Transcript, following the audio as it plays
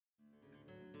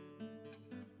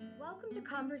Welcome to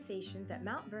Conversations at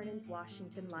Mount Vernon's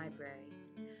Washington Library.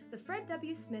 The Fred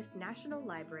W. Smith National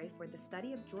Library for the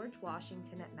Study of George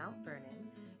Washington at Mount Vernon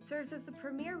serves as the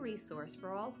premier resource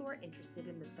for all who are interested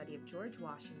in the study of George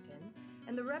Washington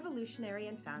and the Revolutionary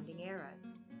and founding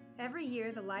eras. Every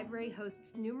year, the library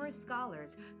hosts numerous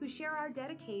scholars who share our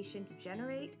dedication to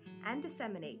generate and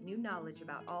disseminate new knowledge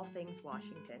about all things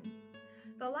Washington.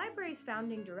 The library's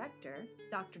founding director,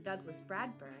 Dr. Douglas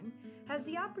Bradburn, has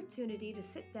the opportunity to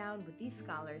sit down with these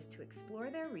scholars to explore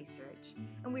their research,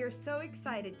 and we are so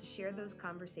excited to share those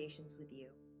conversations with you.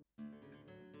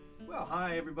 Well,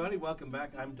 hi everybody, welcome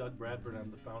back. I'm Doug Bradburn. I'm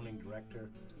the founding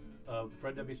director of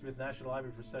Fred W. Smith National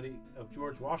Library for Study of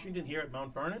George Washington here at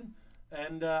Mount Vernon,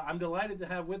 and I'm delighted to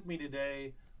have with me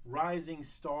today rising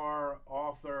star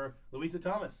author Louisa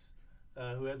Thomas,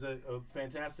 who has a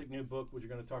fantastic new book, which we're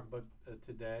going to talk about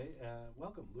today.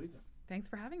 Welcome, Louisa. Thanks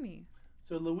for having me.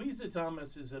 So Louisa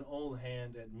Thomas is an old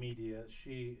hand at media.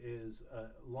 She is a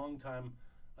longtime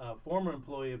former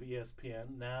employee of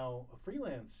ESPN, now a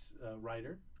freelance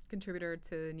writer. Contributor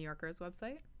to the New Yorker's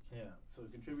website. Yeah, so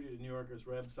contributed to New Yorker's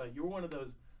website. You were one of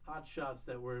those hot shots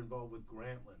that were involved with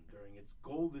Grantland during its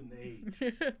golden age.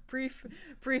 brief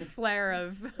flare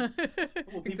of well,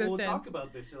 people existence. will talk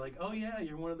about this. They're like, "Oh yeah,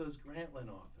 you're one of those Grantland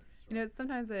authors." Right? You know,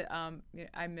 sometimes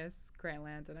I miss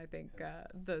Grantland, and I think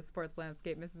the sports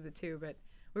landscape misses it too. But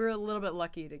we were a little bit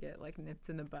lucky to get nipped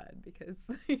in the bud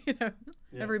because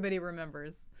everybody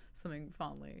remembers something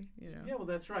fondly. Yeah, well,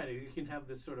 that's right. It can have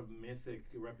this sort of mythic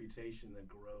reputation that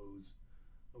grows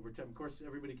over time. Of course,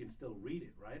 everybody can still read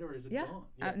it, right? Or is it gone?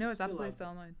 Yeah, no, it's absolutely still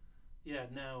online. Yeah,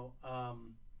 now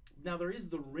there is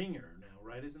The Ringer now,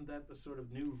 right? Isn't that the sort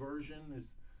of new version?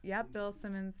 Bill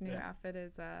Simmons' new outfit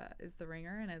is The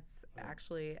Ringer, and it's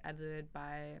actually edited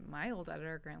by my old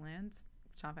editor, Grantland.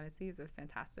 Sean Fennessy is a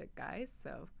fantastic guy,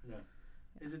 so... Yeah.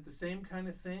 Is it the same kind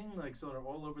of thing, like sort of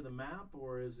all over the map,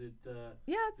 or is it,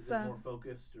 it's more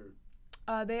focused?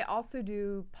 Or they also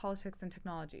do politics and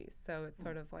technology, so it's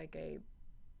sort of like a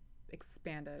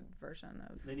expanded version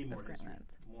of They need more history.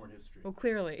 Grantland. More history. Well,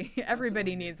 clearly,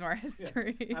 everybody needs more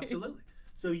history. Yeah, absolutely.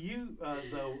 So you,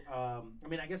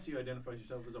 I guess you identify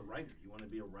yourself as a writer. You want to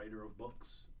be a writer of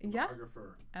books, a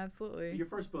biographer. Absolutely. Your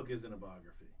first book isn't a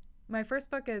biography. My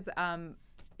first book is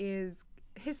history.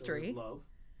 Story of Love.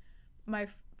 My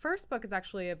first book is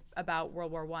actually about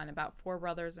World War I, about four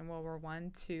brothers in World War I,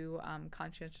 two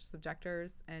conscientious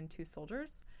objectors and two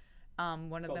soldiers.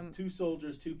 One of them, Two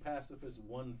Soldiers, Two Pacifists,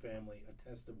 One Family, A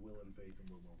Test of Will and Faith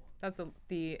in World War I. That's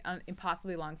the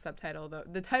impossibly long subtitle.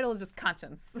 The title is just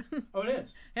Conscience. Oh, it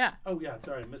is? Yeah. Oh, yeah.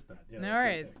 Sorry, I missed that. Yeah, no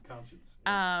worries. Okay. Conscience.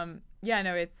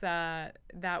 It's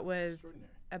that was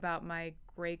about my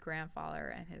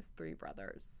great-grandfather and his three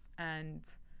brothers, and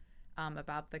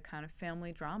about the kind of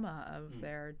family drama of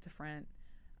their different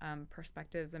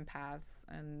perspectives and paths,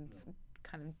 and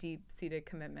kind of deep-seated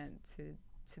commitment to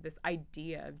this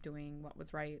idea of doing what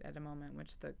was right at a moment in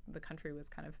which the country was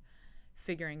kind of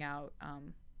figuring out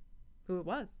who it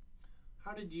was.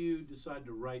 How did you decide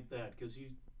to write that? Because you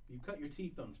cut your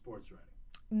teeth on sports writing.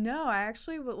 No, I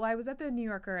was at the New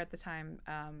Yorker at the time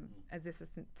as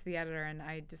assistant to the editor, and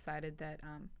I decided that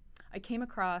I came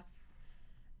across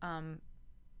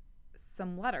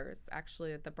some letters,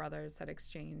 actually, that the brothers had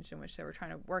exchanged in which they were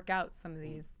trying to work out some of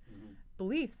these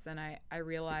beliefs, and I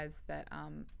realized that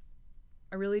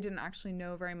I really didn't actually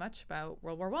know very much about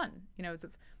World War I. It was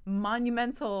this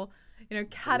monumental,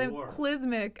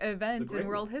 cataclysmic event in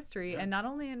world history, and not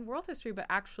only in world history, but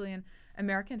actually in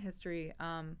American history.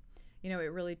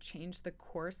 It really changed the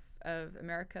course of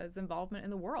America's involvement in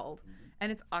the world,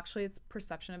 and it's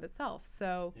perception of itself.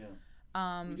 So,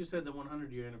 you just had the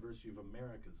 100-year anniversary of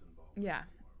America's involvement. Yeah, in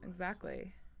the war, right?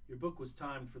 exactly. So your book was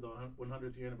timed for the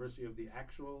 100th year anniversary of the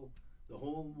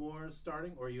whole war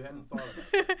starting, or you hadn't thought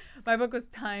about it? My book was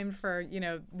timed for,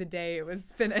 the day it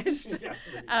was finished.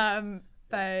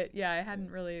 But I hadn't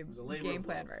really game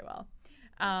planned very well.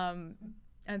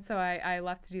 And so I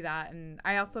left to do that. And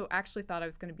I also actually thought I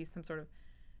was going to be some sort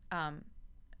of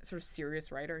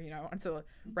serious writer. I wanted to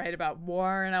write about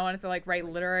war, and I wanted to write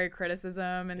literary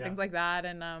criticism and things like that.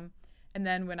 And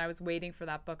then when I was waiting for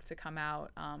that book to come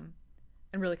out, and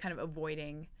really kind of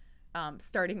avoiding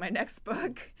starting my next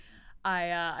book,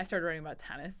 I started writing about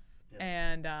tennis.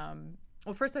 And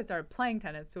first I started playing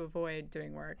tennis to avoid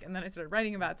doing work, and then I started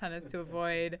writing about tennis to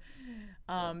avoid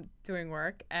doing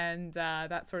work, and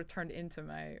that sort of turned into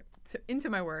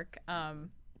my work. And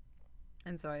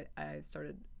so I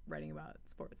started writing about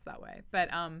sports that way. But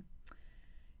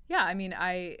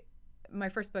my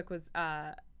first book was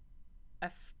I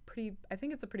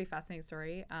think it's a pretty fascinating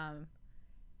story.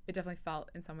 it definitely felt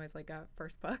in some ways like a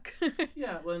first book.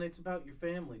 Yeah, well, and it's about your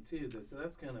family too. So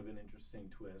that's kind of an interesting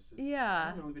twist.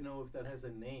 Yeah. I don't even know if that has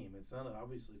a name. It's not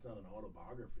obviously it's not an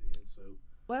autobiography. So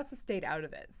well, I also stayed out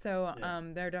of it. So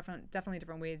there are definitely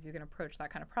different ways you can approach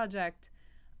that kind of project.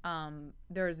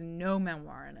 There's no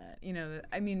memoir in it. You know,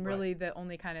 I mean, really, the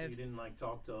only kind of you didn't like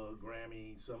talk to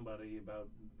somebody about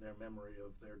their memory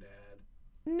of their dad.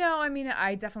 No, I mean,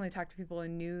 I definitely talked to people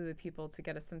and knew the people to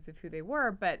get a sense of who they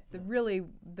were. But really,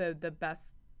 the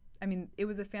best, I mean, it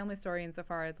was a family story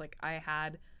insofar as like I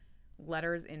had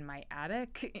letters in my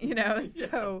attic, you know,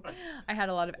 so I had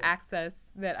a lot of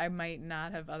access that I might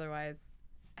not have otherwise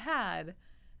had.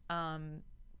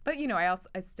 But you know,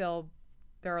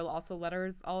 there are also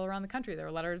letters all around the country. There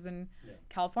were letters in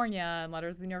California and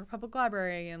letters in the New York Public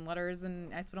Library and letters,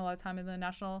 and I spent a lot of time in the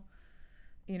National,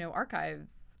 you know,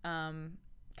 archives,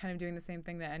 kind of doing the same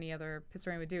thing that any other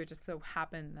historian would do. It just so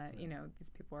happened that, you know, these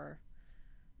people were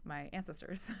my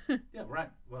ancestors. Yeah, right.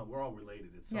 Well, we're all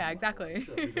related at some Yeah, level, exactly. I'm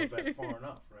sure. We go back far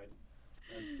enough, right?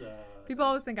 People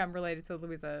always think I'm related to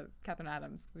Louisa Catherine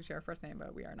Adams because we share a first name,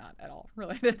 but we are not at all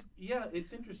related. Yeah,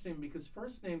 it's interesting because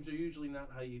first names are usually not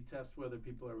how you test whether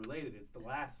people are related. It's the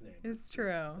last name. It's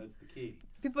true. That's the key.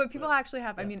 People actually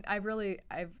have. Yeah. I mean, I've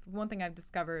one thing I've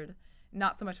discovered,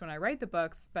 not so much when I write the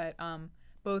books, but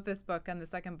both this book and the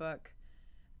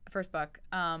first book,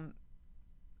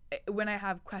 when I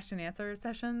have question and answer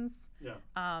sessions.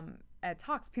 At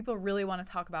talks, people really want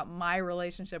to talk about my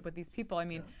relationship with these people. I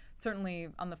mean, certainly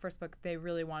on the first book, they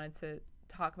really wanted to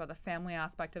talk about the family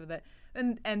aspect of it.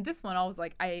 And this one, I was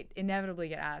like, I inevitably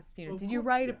get asked, you know, did you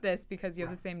write this because you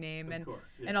have the same name? Of course,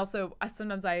 and also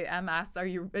sometimes I am asked, are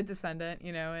you a descendant?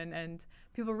 You know, and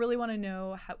people really want to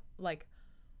know how, like,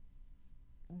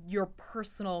 your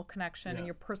personal connection and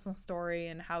your personal story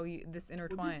and how this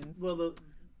intertwines. Well,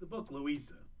 the book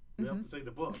Louisa, we have to say the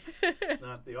book,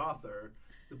 not the author.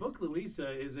 The book Louisa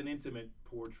is an intimate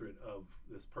portrait of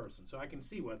this person, so I can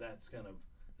see why that's kind of,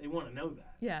 they want to know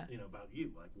that. Yeah. You know, about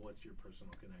you, like what's your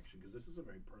personal connection, because this is a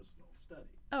very personal study.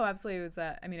 Oh, absolutely. It was.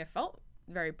 I mean, it felt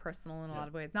very personal in a lot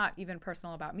of ways. Not even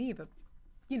personal about me, but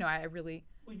you know, I really.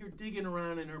 Well, you're digging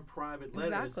around in her private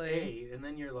letters, and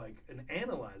then you're like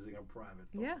analyzing her private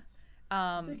thoughts.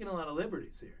 Yeah. Taking a lot of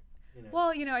liberties here. You know?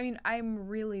 Well, you know, I mean, I'm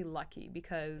really lucky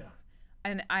because,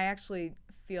 and I actually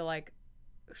feel like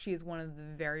she is one of the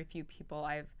very few people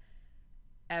I've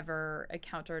ever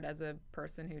encountered as a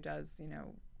person who does, you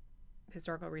know,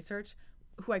 historical research,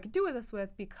 who I could do this with,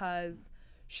 because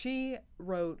she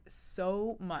wrote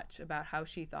so much about how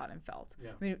she thought and felt.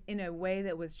 Yeah. I mean, in a way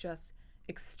that was just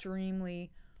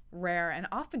extremely rare and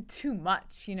often too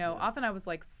much, you know. Often I was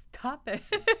like, stop it.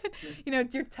 You know,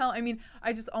 I mean,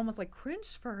 I just almost like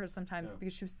cringed for her sometimes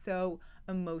because she was so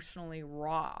emotionally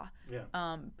raw.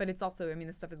 Yeah. But it's also, I mean,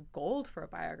 this stuff is gold for a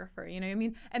biographer, you know what I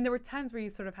mean? And there were times where you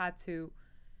sort of had to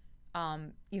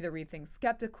either read things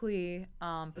skeptically,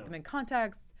 put them in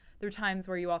context. There are times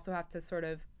where you also have to sort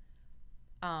of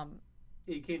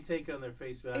you can't take on their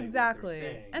face value. Exactly. What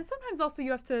they're saying. And sometimes also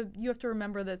you have to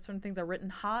remember that certain things are written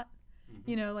hot.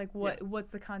 You know, like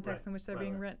what's the context in which they're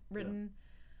being written.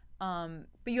 Yeah.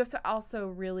 But you have to also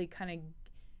really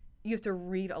you have to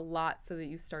read a lot so that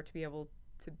you start to be able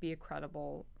to be a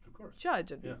credible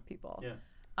judge of these people. Yeah.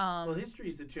 Well, history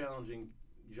is a challenging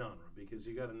genre because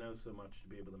you got to know so much to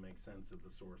be able to make sense of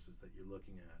the sources that you're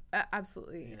looking at.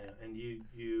 Absolutely. You know, and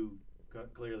you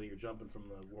clearly you're jumping from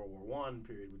the World War I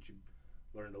period, which you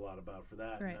learned a lot about for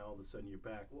that, and now all of a sudden you're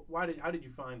back. How did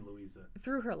you find Louisa?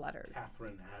 Through her letters.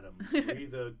 Catherine Adams. Were you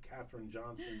the Catherine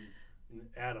Johnson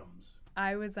Adams?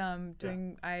 I was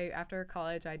after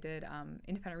college I did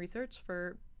independent research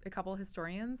for a couple of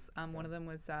historians. One of them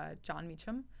was John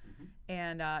Meacham,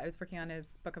 and I was working on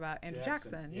his book about Andrew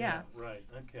Jackson. Yeah, right,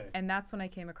 okay. And that's when I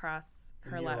came across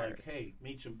her letters. Like, hey,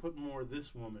 Meacham, put more of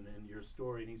this woman in your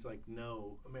story, and he's like,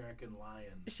 no, American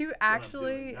Lion. She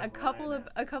actually a couple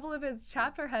of his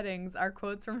chapter headings are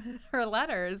quotes from her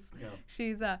letters. Yeah.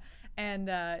 She's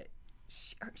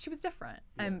she was different,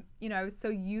 and you know, I was so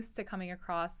used to coming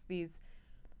across these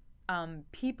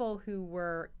people who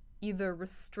were either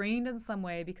restrained in some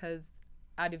way because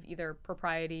out of either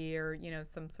propriety or, you know,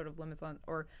 some sort of limits on,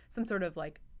 or some sort of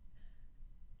like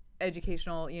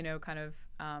educational, you know, kind of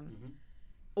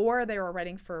or they were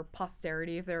writing for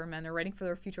posterity. If they were men, they're writing for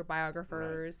their future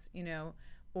biographers, you know,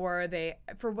 or they,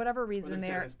 for whatever reason,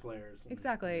 they're tennis players.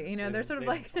 Exactly. You know, they're sort of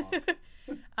like,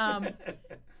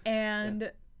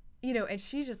 and, you know, and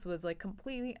she just was like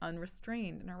completely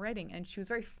unrestrained in her writing. And she was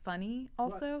very funny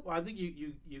also. Well, I think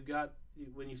you got,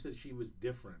 when you said she was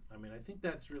different, I mean, I think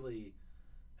that's really,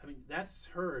 I mean, that's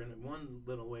her in one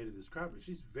little way to describe her.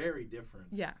 She's very different.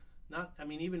 Yeah.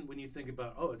 even when you think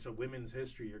about, it's a women's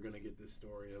history, you're going to get this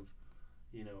story of,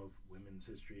 of women's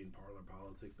history and parlor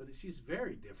politics, but she's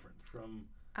very different from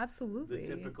absolutely the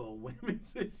typical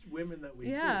women that we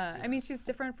see. Yeah, I mean, she's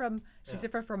different from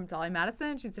Dolly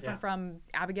Madison. She's different from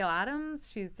Abigail Adams.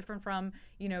 She's different from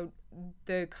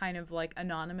the kind of like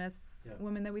anonymous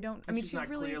women that we don't. I mean, she's not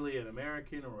really clearly an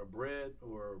American or a Brit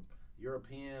or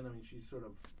European. I mean, she's sort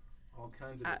of all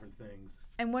kinds of different things.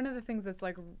 And one of the things that's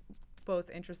like both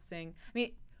interesting. I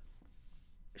mean,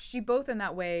 she both in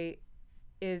that way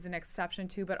is an exception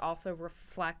to, but also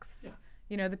reflects.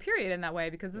 The period in that way,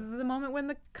 because this is a moment when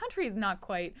the country is not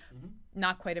quite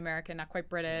American, not quite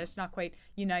British, not quite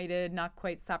united, not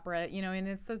quite separate, and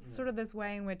it's sort of this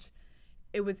way in which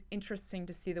it was interesting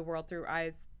to see the world through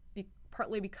eyes,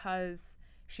 partly because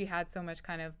she had so much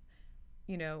kind of,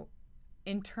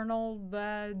 internal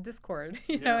discord,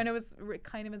 and it was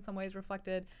kind of in some ways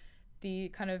reflected the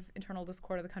kind of internal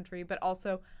discord of the country, but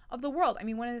also of the world. I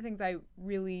mean, one of the things I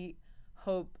really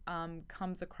hope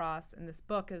comes across in this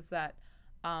book is that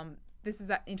this is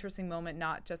an interesting moment,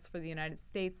 not just for the United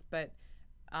States, but,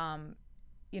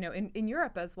 in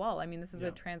Europe as well. I mean, this is a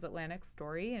transatlantic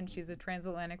story, and she's a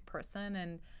transatlantic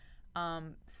person,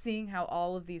 and seeing how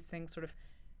all of these things sort of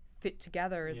fit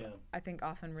together is, I think,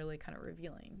 often really kind of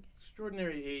revealing.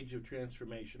 Extraordinary age of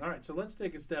transformation. All right, so let's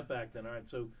take a step back then. All right,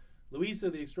 so Louisa,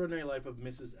 The Extraordinary Life of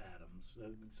Mrs. Adams.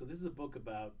 So this is a book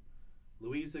about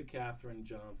Louisa Catherine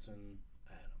Johnson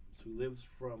Adams, who lives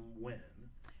from when?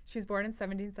 She was born in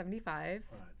 1775.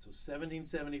 All right, so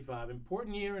 1775,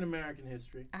 important year in American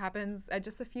history. It happens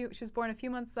she was born a few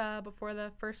months before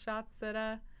the first shots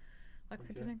at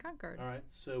Lexington and Concord. All right,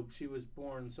 so she was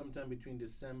born sometime between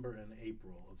December and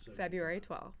April of 75. February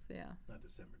 12th, yeah. Not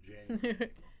December,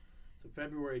 January. So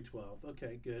February 12th,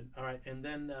 okay, good. All right, and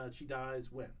then she dies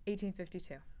when?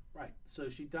 1852. Right, so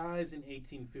she dies in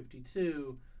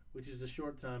 1852, which is a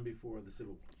short time before the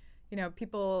Civil War.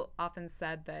 People often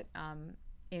said that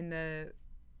in the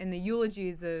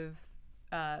eulogies of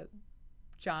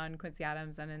John Quincy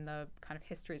Adams and in the kind of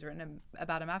histories written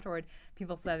about him afterward,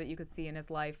 people said that you could see in his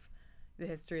life the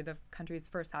history of the country's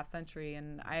first half century.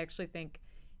 And I actually think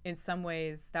in some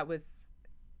ways that was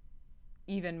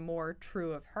even more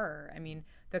true of her. I mean,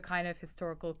 the kind of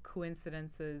historical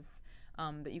coincidences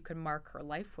that you could mark her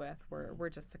life with were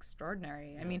just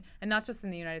extraordinary. I mean, and not just in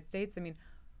the United States. I mean,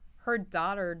 her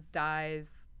daughter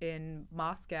dies in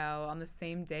Moscow on the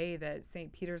same day that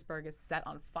St. Petersburg is set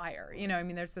on fire. I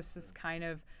mean, there's just this kind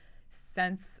of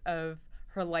sense of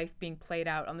her life being played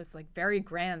out on this like very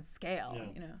grand scale.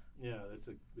 Yeah, that's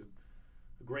a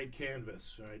great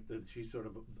canvas, right? That she's sort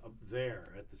of up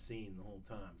there at the scene the whole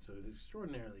time. So it's an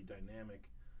extraordinarily dynamic,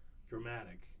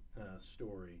 dramatic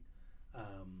story.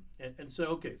 And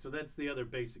so that's the other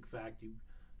basic fact you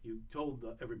told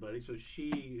everybody. So she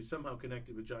is somehow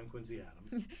connected with John Quincy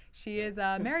Adams. She is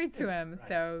married to him, right.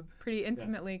 So pretty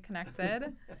intimately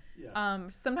connected.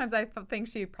 Sometimes I think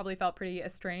she probably felt pretty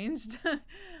estranged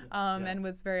and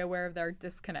was very aware of their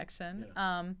disconnection.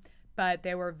 But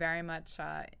they were very much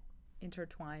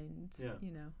intertwined,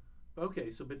 Okay,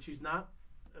 so but she's not,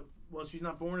 she's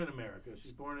not born in America.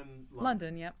 She's born in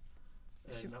London, yep.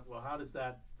 Well, how does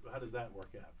that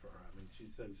work out for her? I mean, she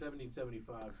said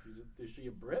 1775. Is she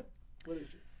a Brit? What is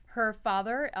she? Her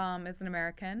father is an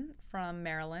American from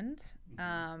Maryland,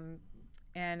 and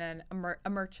a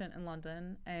merchant in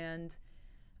London, and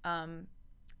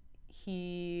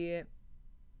he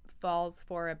falls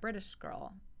for a British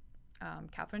girl,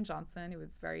 Catherine Johnson, who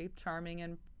was very charming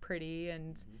and pretty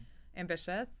and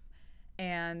ambitious,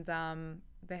 and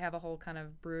they have a whole kind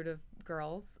of brood of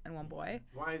girls and one boy.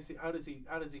 Why is he? How does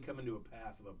he come into a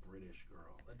path of a British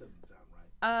girl? That doesn't sound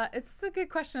right. It's a good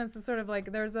question. It's sort of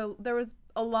like there was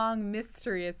a long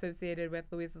mystery associated with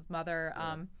Louisa's mother.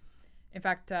 In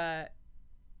fact,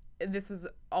 this was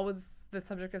always the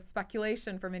subject of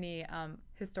speculation for many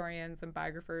historians and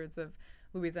biographers of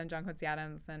Louisa and John Quincy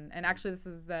Adams. And actually, this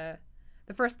is the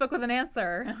first book with an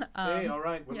answer. Hey, all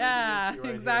right. We're right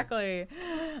exactly.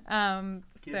 Get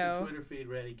the Twitter feed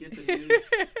ready. Get the news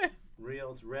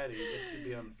reels ready. This could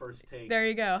be on the first take. There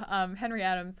you go. Henry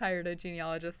Adams hired a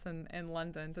genealogist in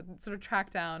London to sort of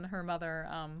track down her mother.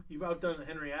 You've outdone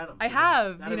Henry Adams. I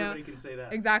have. Not everybody can say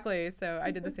that. Exactly. So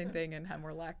I did the same thing and had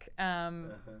more luck.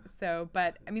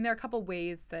 But I mean, there are a couple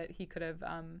ways that he could have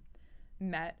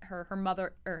met her. Her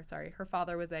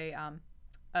father was a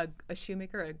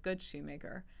shoemaker, a good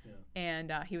shoemaker,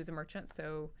 and he was a merchant.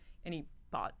 And he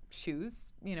bought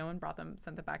shoes, and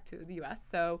sent them back to the U.S.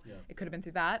 So it could have been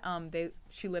through that.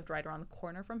 She lived right around the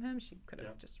corner from him. She could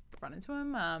have just run into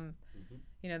him.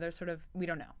 There's sort of, we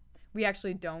don't know. We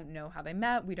actually don't know how they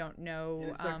met. We don't know.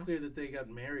 And it's not clear that they got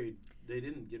married. They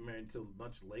didn't get married until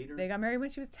much later. They got married when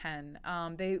she was 10.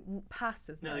 They passed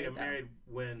as married. No, they got married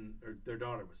when their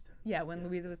daughter was 10. Yeah, when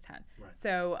Louisa was 10. Right.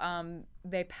 So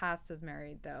they passed as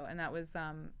married, though. And that was,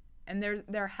 and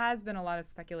there has been a lot of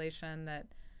speculation that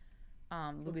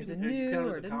Louisa knew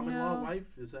or didn't know. Common law wife?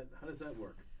 How does that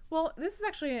work? Well, this is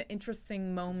actually an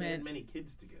interesting moment. They had many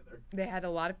kids together. They had a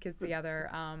lot of kids together.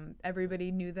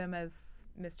 Everybody knew them as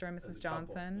Mr. and Mrs.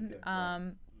 Johnson.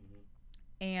 Okay.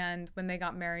 And when they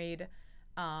got married,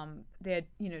 they had,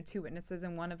 2 witnesses,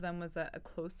 and one of them was a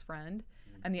close friend,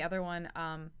 and the other one,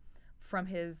 from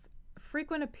his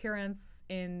frequent appearance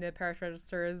in the parish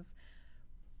registers,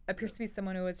 appears to be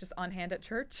someone who was just on hand at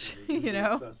church.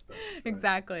 Suspects, right.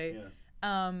 Exactly.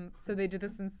 Yeah. So they did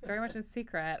this very much in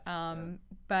secret.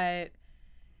 But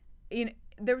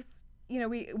there was,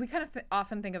 we kind of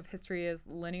often think of history as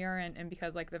linear, and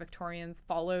because like the Victorians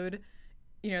followed,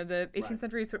 the 18th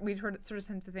century, so we sort of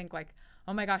tend to think like,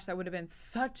 oh my gosh, that would have been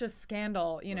such a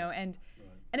scandal, and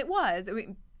it was.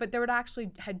 But there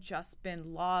had just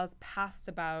been laws passed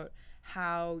about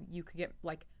how you could get,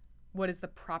 like, what is the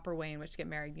proper way in which to get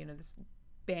married, this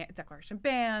declaration of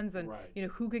banns, and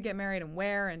who could get married and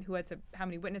where, and who had to, how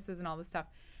many witnesses, and all this stuff.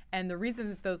 And the reason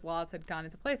that those laws had gone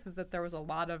into place was that there was a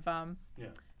lot of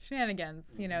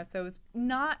shenanigans, so it was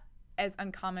not as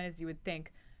uncommon as you would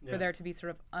think for there to be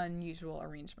sort of unusual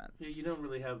arrangements. Yeah, you don't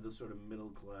really have the sort of middle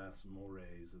class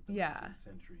mores of the 19th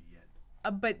century yet.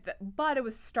 But it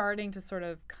was starting to sort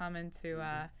of come into,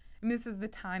 this is the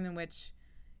time in which,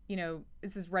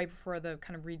 this is right before the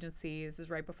kind of Regency. This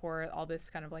is right before all this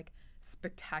kind of like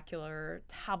spectacular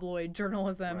tabloid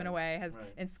journalism in a way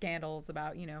and scandals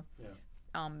about,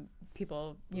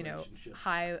 people,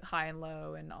 high and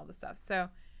low and all this stuff. So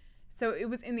it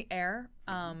was in the air,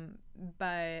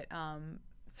 but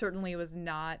certainly it was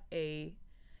not a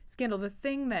scandal. The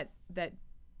thing that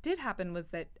did happen was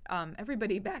that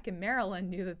everybody back in Maryland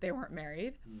knew that they weren't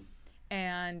married,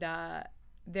 and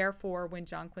therefore, when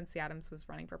John Quincy Adams was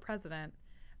running for president,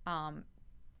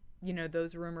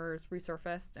 those rumors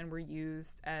resurfaced and were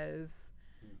used as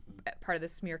part of the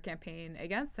smear campaign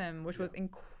against him, which was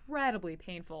incredibly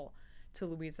painful to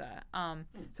Louisa.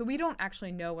 So we don't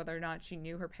actually know whether or not she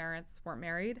knew her parents weren't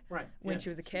married when she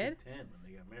was a kid. She was 10 when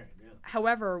they got married,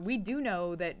 However, we do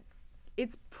know that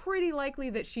it's pretty likely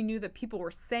that she knew that people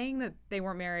were saying that they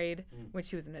weren't married when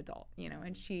she was an adult,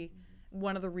 and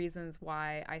one of the reasons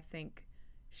why I think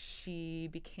she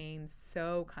became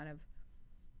so kind of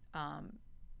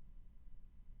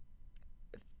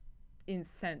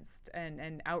incensed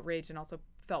and outraged, and also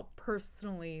felt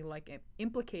personally like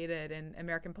implicated in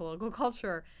American political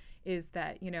culture, is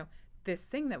that this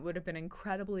thing that would have been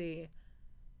incredibly,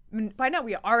 by now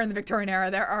we are in the Victorian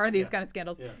era, there are these kind of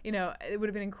scandals, it would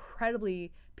have been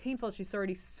incredibly painful. She's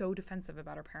already so defensive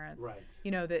about her parents,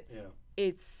 that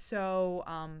it's so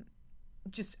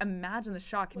just imagine the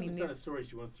shock. It's not a story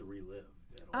she wants to relive.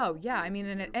 Oh yeah, and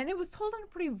it was told in a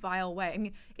pretty vile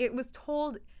way. It was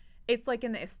told. It's like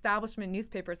in the establishment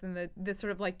newspapers and the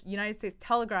sort of like United States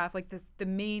Telegraph, like the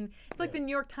main. It's like the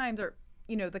New York Times, or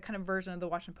the kind of version of the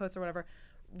Washington Post or whatever,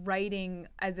 writing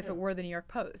as if it were the New York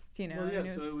Post. Well,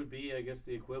 so it would be, I guess,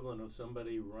 the equivalent of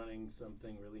somebody running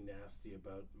something really nasty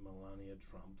about Melania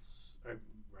Trump's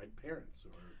parents,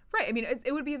 or right.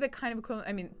 It would be the kind of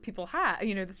equivalent. People had,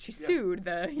 she sued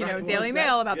the Daily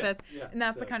Mail about this, and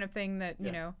that's the kind of thing that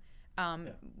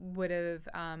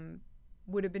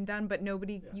would have been done, but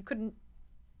nobody, you couldn't.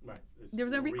 Right. There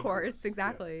was no recourse.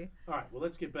 Exactly. All right. Well,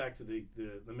 let's get back to the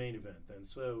main event then.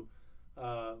 So,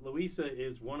 Louisa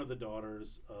is one of the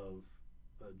daughters of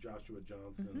Joshua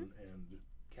Johnson and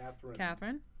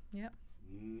Catherine. Yep.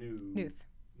 Newth.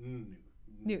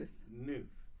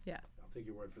 Yeah. I'll take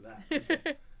your word for that.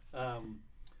 Okay.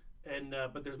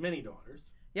 But there's many daughters.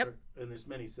 Yep. And there's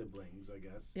many siblings, I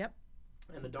guess. Yep.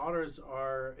 And the daughters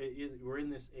we're in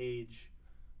this age.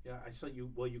 Yeah, I saw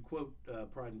you. Well, you quote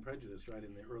Pride and Prejudice right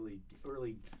in the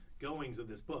early goings of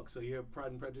this book. So you're a Pride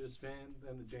and Prejudice fan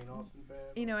and a Jane Austen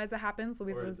fan? As it happens,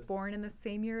 Louisa was born in the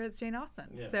same year as Jane Austen.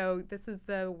 Yeah. So this is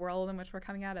the world in which we're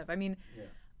coming out of.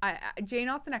 Jane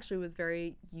Austen actually was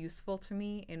very useful to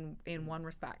me in one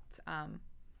respect.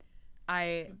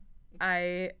 I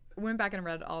went back and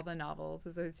read all the novels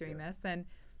as I was doing this, and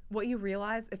what you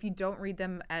realize if you don't read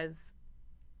them as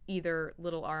either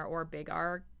little r or big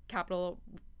R, capital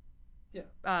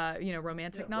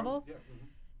romantic novels,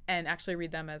 and actually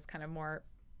read them as kind of more,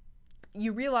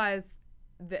 you realize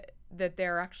that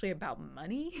they're actually about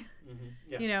money,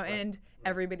 and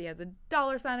everybody has a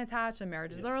dollar sign attached, and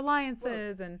marriages are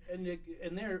alliances, and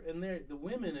they're the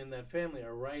women in that family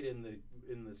are right in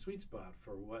in the sweet spot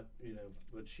for what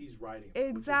she's writing about,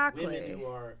 exactly, which is women who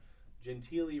are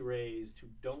genteelly raised, who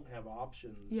don't have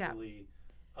options really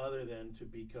other than to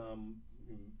become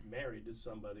married to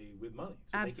somebody with money,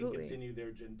 so absolutely, they can continue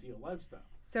their genteel lifestyle.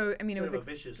 So I mean, it was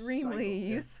extremely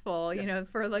useful,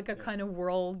 for like a kind of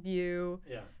worldview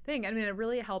thing. I mean, it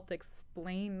really helped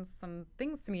explain some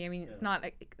things to me. I mean, it's not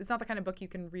the kind of book you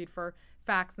can read for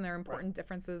facts, and there are important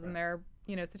differences in their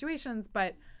situations,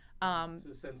 but it's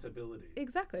a sensibility.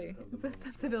 Exactly, it's a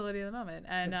sensibility of the moment.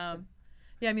 And I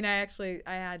mean, I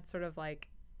had sort of like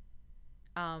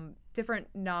different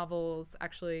novels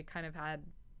actually kind of had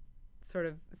sort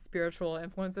of spiritual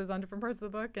influences on different parts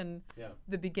of the book, and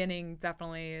the beginning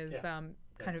definitely is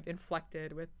kind of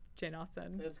inflected with Jane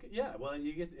Austen. Well,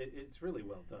 you get it's really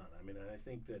well done. I mean, I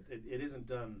think that it isn't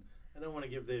done. I don't want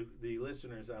to give the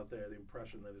listeners out there the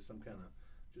impression that it's some kind of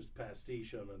just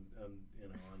pastiche on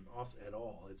Austen at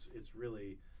all. It's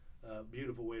really a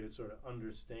beautiful way to sort of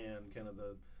understand kind of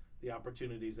the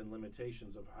opportunities and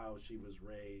limitations of how she was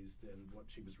raised and what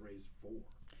she was raised for.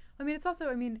 I mean, it's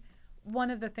also,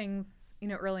 one of the things,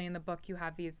 early in the book, you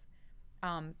have these,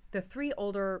 the three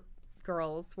older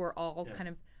girls were all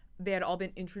they had all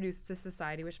been introduced to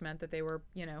society, which meant that they were,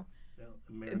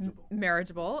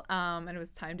 marriageable, and it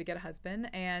was time to get a husband.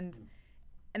 And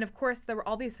of course, there were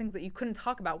all these things that you couldn't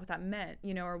talk about what that meant,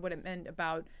 or what it meant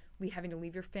about having to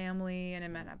leave your family, and it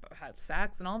meant about have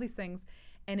sex and all these things.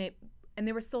 And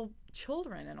they were still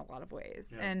children in a lot of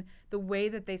ways. Yeah. And the way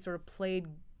that they sort of played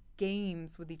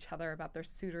games with each other about their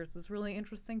suitors was really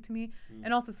interesting to me,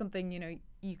 and also something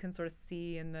you can sort of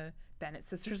see in the Bennett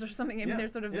sisters or something. I mean,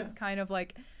 there's sort of this kind of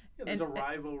like there's a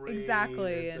rivalry,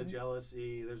 exactly, there's a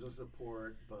jealousy, there's a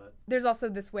support, but there's also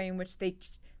this way in which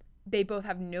they both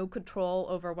have no control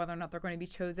over whether or not they're going to be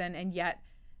chosen, and yet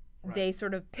they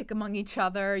sort of pick among each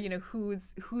other,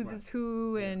 who's is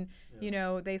who, and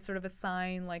they sort of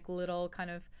assign like little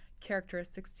kind of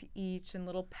characteristics to each, and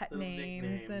little pet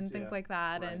names and things like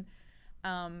that, and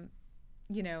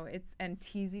it's and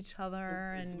tease each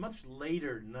other. It's much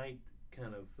later night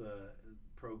kind of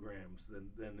programs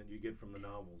than you get from the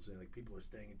novels. Like people are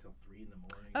staying until 3 in the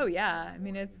morning. Oh yeah, I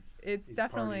mean it's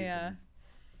definitely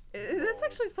that's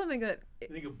actually something that I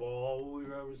think a ball we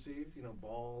received,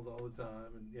 balls all the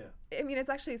time, and I mean it's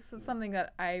actually something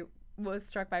that I was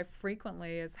struck by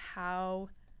frequently is how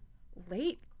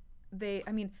late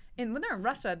and when they're in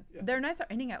Russia, their nights are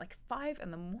ending at like 5 in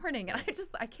the morning, and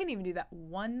I can't even do that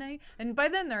one night. And by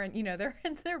then they're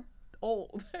they're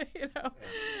old,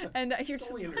 and you're it's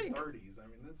just only in like, their 30s. I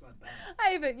mean, that's not that.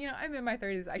 I'm in my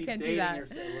 30s. I can't do that.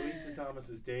 Louisa Thomas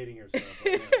is dating herself.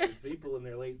 People in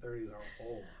their late 30s are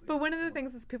old. But one of the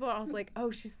things is people are always like,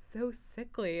 "Oh, she's so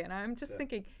sickly," and I'm just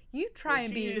thinking, you try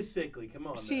and be. She is sickly. Come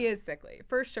on. She is sickly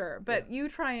for sure, but you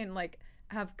try and like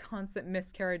have constant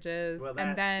miscarriages,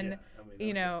 and then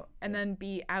and then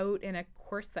be out in a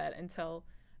corset until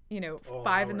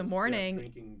 5 in the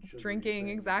morning,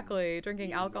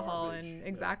 drinking alcohol and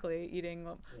eating.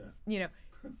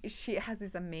 She has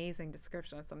this amazing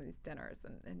description of some of these dinners,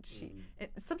 and she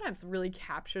it sometimes really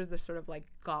captures the sort of like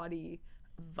gaudy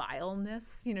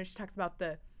vileness. She talks about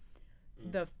the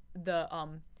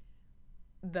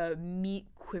meat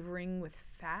quivering with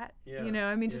fat,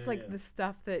 the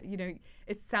stuff that,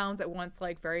 it sounds at once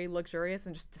like very luxurious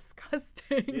and just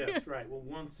disgusting. Yes, right. Well,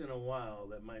 once in a while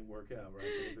that might work out, right?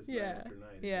 But if it's night after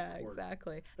night. Yeah,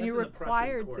 exactly. And you're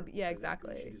required to be,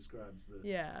 exactly. She describes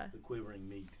the quivering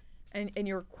meat. And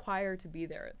you're required to be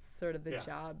there. It's sort of the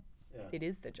job. Yeah. It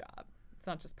is the job. It's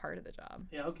not just part of the job.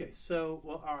 Yeah, okay. So,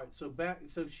 all right.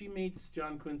 So she meets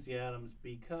John Quincy Adams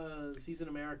because he's an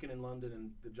American in London,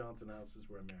 and the Johnson House is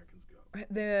where Americans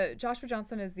go. Joshua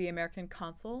Johnson is the American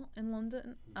consul in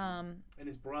London. And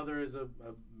his brother is a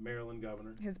Maryland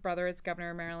governor. His brother is governor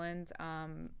of Maryland.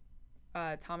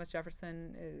 Thomas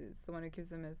Jefferson is the one who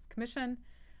gives him his commission.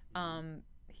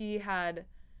 He had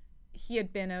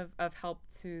been of help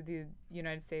to the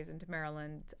United States and to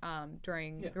Maryland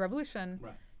during the Revolution.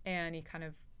 Right. And he kind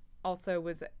of also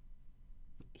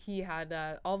he had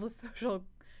all the social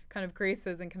kind of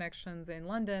graces and connections in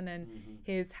London, and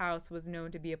his house was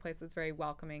known to be a place that was very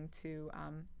welcoming to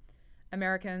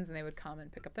Americans, and they would come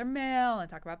and pick up their mail and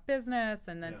talk about business,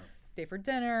 and then stay for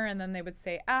dinner, and then they would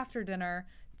stay after dinner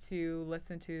to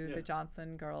listen to the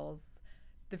Johnson girls,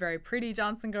 the very pretty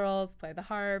Johnson girls, play the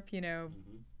harp,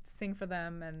 sing for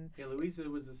them. And Louisa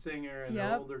was a singer, and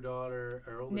her older daughter,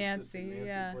 her older sister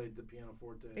Nancy played the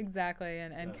pianoforte. Exactly,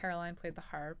 and Caroline played the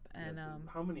harp. And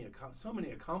so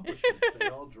many accomplishments. They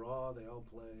all draw, they all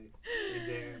play,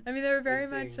 they dance. I mean, they were very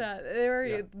much they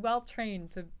were well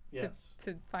trained to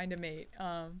find a mate.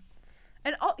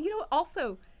 And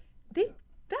also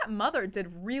that mother did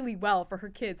really well for her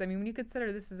kids. I mean, when you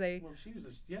consider this is she was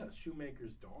a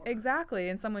shoemaker's daughter. Exactly,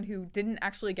 and someone who didn't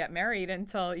actually get married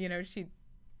until, she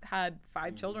had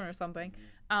 5 children or something.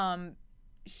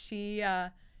 She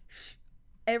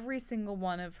every single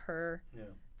one of her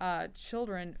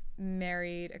children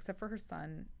married, except for her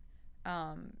son,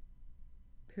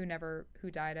 who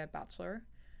died a bachelor.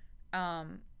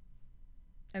 And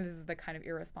this is the kind of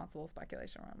irresponsible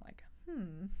speculation where I'm like,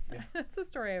 that's a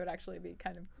story I would actually be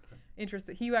kind of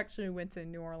interested. He actually went to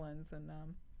New Orleans and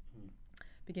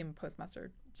became a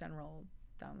postmaster general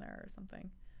down there or something.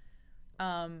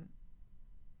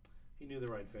 He knew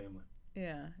the right family.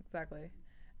 Yeah, exactly.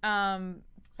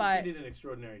 But she did an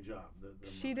extraordinary job.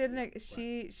 She did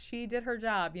her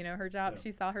job. Her job. Yeah.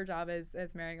 She saw her job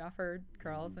as marrying off her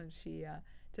girls, and she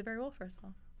did very well for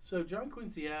herself. So John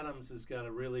Quincy Adams has got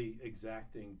a really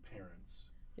exacting parents.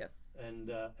 Yes.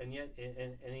 And yet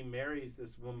he marries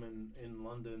this woman in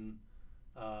London,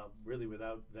 really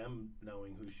without them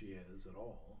knowing who she is at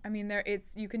all. I mean,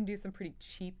 you can do some pretty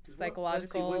cheap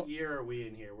psychological. Let's see, what year are we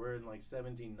in here? We're in like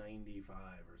 1795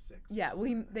 or 6. Yeah, well,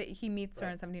 he meets her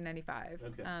in 1795.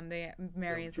 Okay. They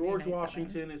marry in 1797. George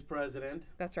Washington is president.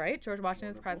 That's right. George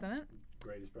Washington is president.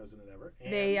 Greatest president ever.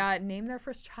 And they named their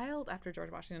first child after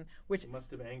George Washington, which must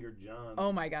have angered John.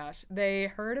 Oh my gosh, they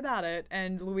heard about it,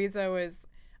 and Louisa was,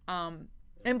 and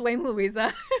blame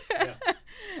Louisa. Yeah.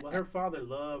 Well, her father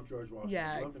loved George Washington.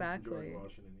 Yeah, exactly. George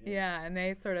Washington. Yeah, and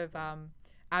they sort of,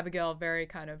 Abigail very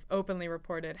kind of openly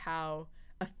reported how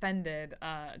offended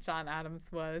John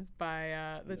Adams was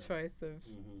by the choice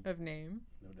of name.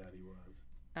 No doubt he was.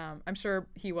 I'm sure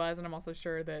he was, and I'm also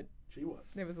sure that she was.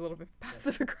 It was a little bit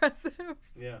passive aggressive.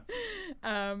 Yeah.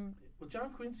 Well,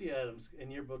 John Quincy Adams in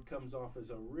your book comes off as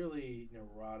a really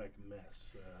neurotic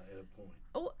mess at a point.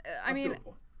 Well,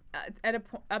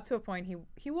 up to a point,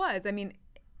 he was. I mean,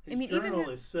 his journal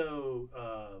is so.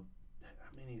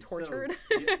 He's tortured.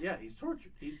 He's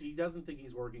tortured. He doesn't think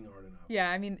he's working hard enough.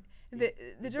 Yeah, I mean, the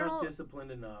journal. He's not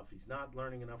disciplined enough. He's not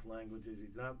learning enough languages.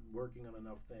 He's not working on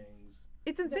enough things.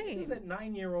 It's insane. There's that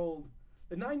 9-year-old.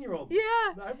 The 9-year-old.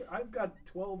 Yeah. I've got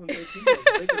 12 and 13-year-olds.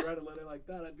 If they could write a letter like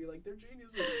that, I'd be like, they're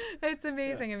geniuses. It's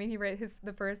amazing. Yeah. I mean, he wrote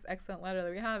the first excellent letter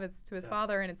that we have is to his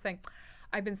father, and it's saying,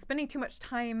 I've been spending too much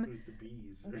time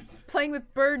playing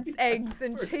with birds' eggs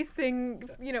and chasing,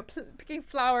 picking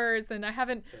flowers, and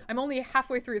I'm only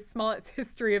halfway through Smollett's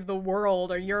History of the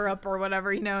World or Europe or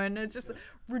whatever, and it's just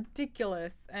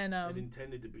ridiculous. And it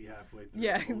intended to be halfway through.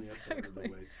 Yeah,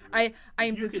 exactly. I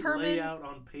am determined. If you could lay out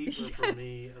on paper for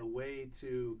me a way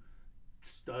to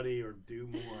study or do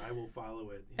more, I will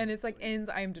follow it. And it's like ends,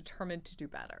 I am determined to do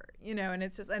better, and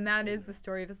it's just, and that is the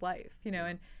story of his life,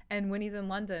 and when he's in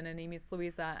London and he meets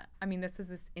Louisa, I mean, this is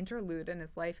this interlude in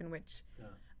his life in which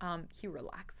he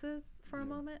relaxes for a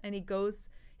moment, and he goes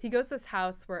to this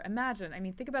house where,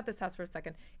 think about this house for a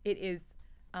second. It is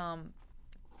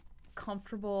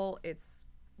comfortable, it's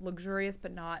luxurious,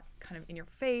 but not kind of in your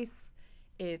face.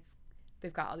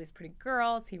 They've got all these pretty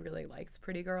girls. He really likes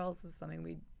pretty girls.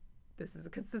 This is a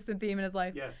consistent theme in his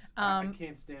life. Yes. I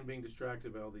can't stand being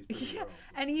distracted by all these pretty girls.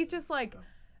 And he's just like,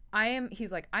 I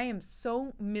am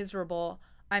so miserable.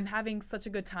 I'm having such a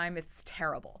good time. It's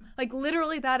terrible. Like,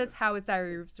 literally, that is how his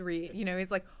diaries read.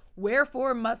 He's like,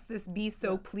 wherefore must this be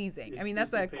so pleasing? It's I mean,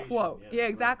 that's a quote. Yeah,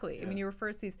 exactly. Right. Yeah. I mean, he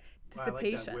refers to these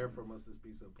dissipations. I like that. Wherefore must this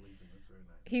be so pleasing? That's very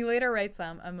nice. He later writes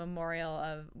a memorial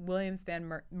of Williams Van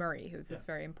Murray, who's this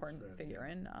very important figure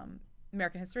in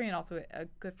American history and also a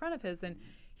good friend of his. And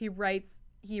he writes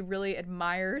he really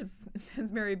admires Van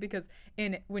Murray because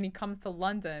when he comes to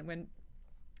London, when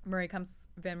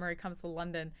Van Murray comes to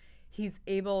London, he's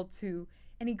able to,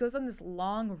 and he goes on this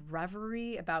long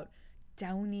reverie about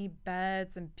downy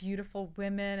beds and beautiful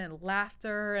women and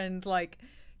laughter and like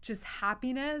just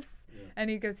happiness. Yeah. And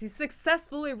he goes, he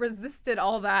successfully resisted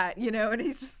all that, and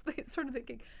he's just like, sort of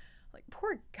thinking, like,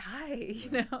 poor guy,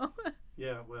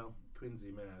 Yeah, well,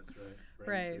 Quincy, Mass, right?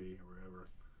 Braintree or wherever.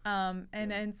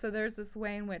 And so there's this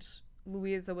way in which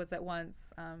Louisa was at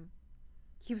once,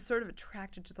 he was sort of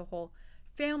attracted to the whole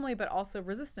family, but also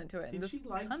resistant to it. Did she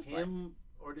like him,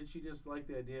 or did she just like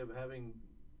the idea of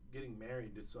getting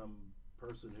married to some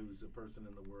person who's a person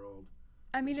in the world?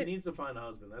 I mean, she needs to find a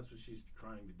husband. That's what she's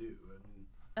trying to do. I mean,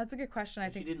 that's a good question. I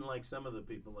think she didn't like some of the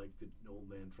people, like the old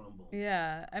man Trumbull.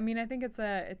 Yeah, I mean, I think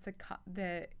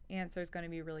the answer is going to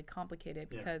be really complicated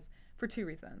because for two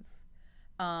reasons.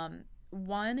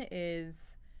 One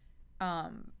is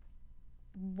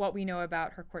what we know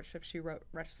about her courtship. She wrote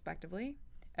retrospectively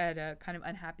at a kind of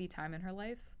unhappy time in her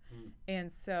life, and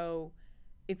so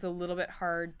it's a little bit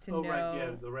hard to know. Right,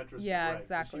 yeah, the retrospect. Yeah, right.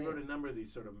 exactly. She wrote a number of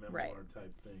these sort of memoir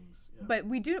type things. Yeah. But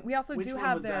we also Which do one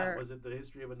have was their that? Was it The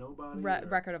History of a Nobody?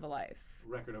 Record of a Life.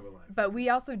 Record of a Life. But we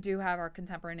also do have our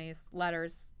contemporaneous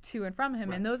letters to and from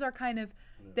him, and those are kind of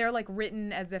they're like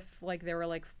written as if like they were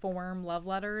like form love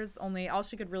letters. Only all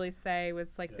she could really say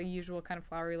was like the usual kind of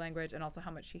flowery language, and also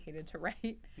how much she hated to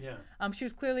write. Yeah. She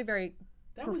was clearly very.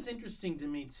 That was interesting to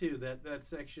me too. That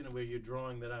section where you're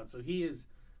drawing that out. So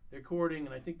they're courting,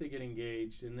 and I think they get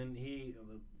engaged, and then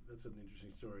that's an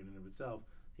interesting story in and of itself.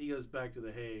 He goes back to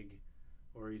The Hague,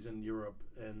 or he's in Europe,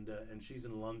 and she's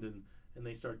in London, and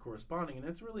they start corresponding, and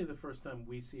that's really the first time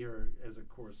we see her as a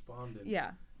correspondent.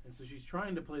 Yeah. And so she's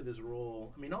trying to play this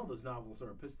role. I mean, all those novels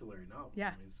are epistolary novels. Yeah.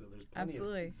 I mean, so there's plenty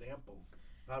of examples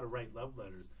of how to write love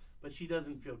letters, but she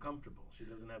doesn't feel comfortable. She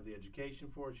doesn't have the education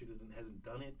for it. She hasn't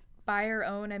done it. By her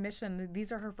own admission,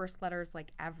 these are her first letters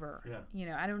like ever. Yeah. You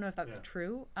know, I don't know if that's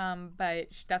true, but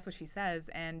that's what she says,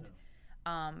 and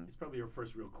it's probably her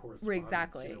first real correspondence.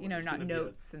 Exactly. You know, not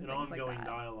notes and things like that. An ongoing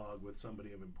dialogue with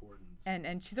somebody of importance.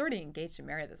 And she's already engaged to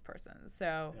marry this person,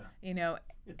 so you know,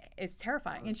 it's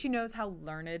terrifying. And she knows how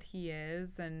learned he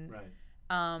is, and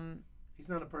he's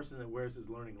not a person that wears his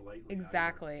learning lightly.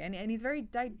 Exactly, and he's very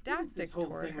didactic. This whole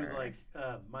toward thing her. with like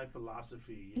my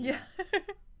philosophy. Yeah.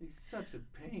 He's such a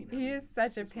pain. He is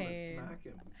such a pain. I smack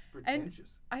him. It's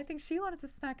pretentious. And I think she wanted to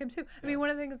smack him too. I mean, one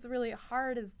of the things that's really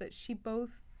hard is that she both.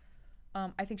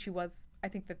 I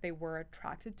think that they were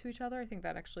attracted to each other. I think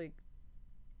that actually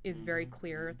is very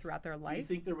clear throughout their life. Do you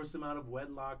think there was some out of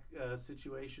wedlock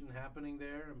situation happening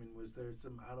there? I mean, was there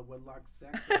some out of wedlock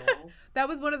sex at all? That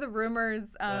was one of the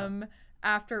rumors.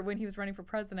 After when he was running for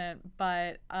president,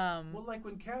 but well, like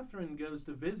when Catherine goes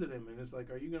to visit him and it's like,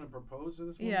 are you going to propose to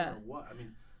this woman or what? I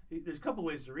mean, there's a couple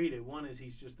ways to read it. One is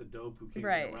he's just a dope who can't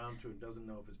get around to it, doesn't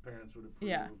know if his parents would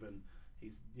approve, and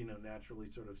he's naturally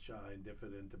sort of shy and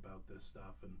diffident about this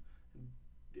stuff,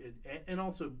 and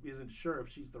also isn't sure if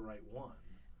she's the right one.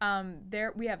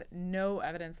 We have no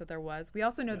evidence that there was. We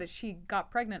also know that she got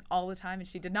pregnant all the time, and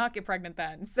she did not get pregnant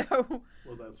then. So,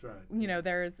 well, that's right. You know,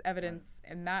 there's evidence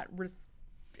in that.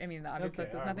 I mean, obviously,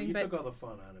 there's nothing. You but took all the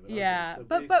fun out of it. Yeah,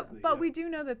 okay, so but we do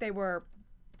know that they were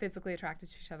physically attracted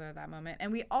to each other at that moment,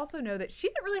 and we also know that she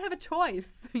didn't really have a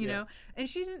choice. You know, and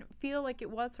she didn't feel like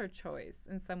it was her choice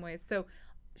in some ways. So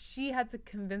she had to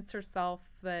convince herself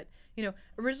that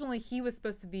originally he was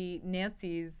supposed to be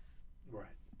Nancy's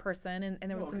person, and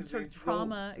there was some sort of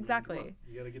trauma. Exactly.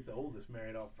 You got to get the oldest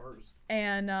married off first.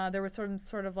 And there was some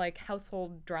sort of like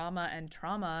household drama and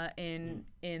trauma in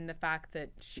the fact that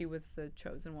she was the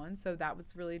chosen one. So that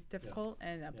was really difficult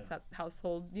and upset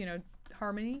household,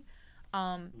 harmony.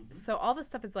 So all this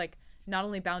stuff is like not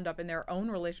only bound up in their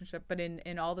own relationship, but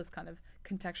in all this kind of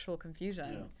contextual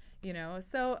confusion.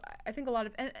 So I think a lot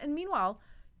of and meanwhile,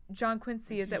 John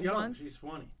Quincy is at once. She's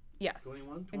 20. Yes.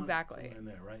 21, 20, exactly. In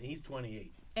there, right? He's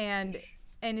 28. And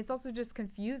it's also just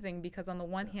confusing because on the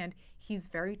one hand, he's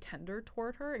very tender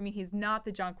toward her. I mean, he's not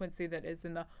the John Quincy that is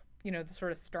in the, the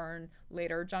sort of stern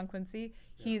later John Quincy.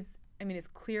 Yeah. It's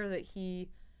clear that he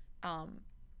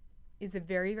is a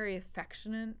very, very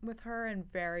affectionate with her and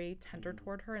very tender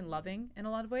toward her and loving in a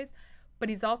lot of ways. But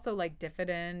he's also like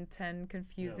diffident and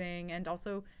confusing and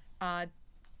also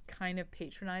kind of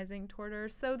patronizing toward her.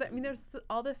 So that, there's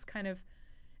all this kind of,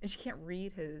 and she can't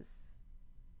read his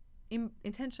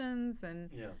intentions and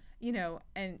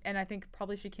and I think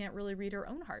probably she can't really read her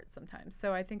own heart sometimes.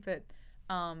 So I think that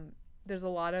there's a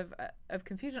lot of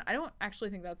confusion. I don't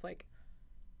actually think that's like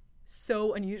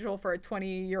so unusual for a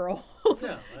 20-year-old.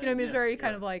 It's very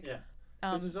kind of like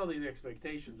because there's all these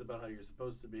expectations about how you're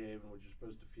supposed to behave and what you're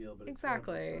supposed to feel, but it's not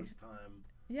the first time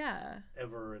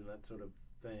ever in that sort of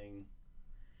thing.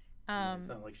 It's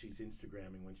not like she's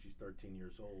Instagramming when she's 13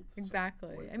 years old.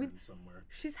 Exactly. Somewhere.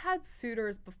 She's had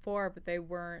suitors before, but they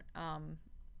weren't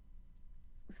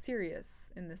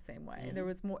serious in the same way. There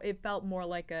was more. It felt more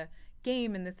like a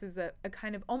game, and this is a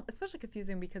kind of especially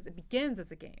confusing because it begins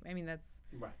as a game. That's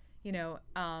right.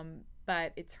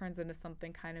 But it turns into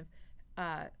something kind of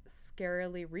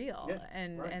scarily real,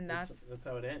 and that's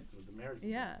how it ends with the marriage.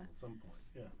 At some point.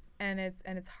 Yeah. And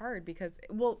it's hard because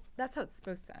that's how it's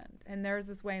supposed to end. And there's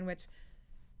this way in which,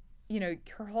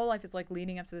 her whole life is like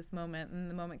leading up to this moment, and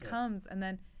the moment comes,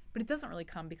 but it doesn't really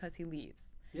come because he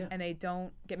leaves. Yeah. And they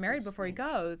don't get married before he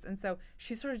goes, and so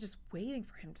she's sort of just waiting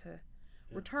for him to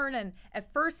return. And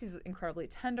at first he's incredibly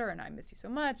tender, and I miss you so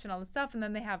much, and all this stuff. And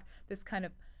then they have this kind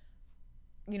of,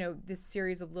 this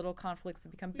series of little conflicts that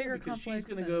become bigger conflicts. She's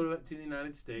going to go to the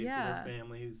United States with her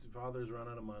family. His father's run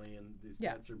out of money, and his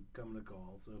debts are coming to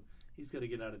call. So he's got to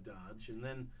get out of Dodge. And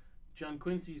then John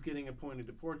Quincy's getting appointed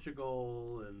to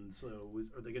Portugal, and so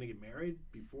are they going to get married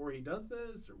before he does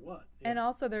this, or what? And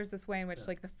also there's this way in which,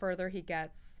 like, the further he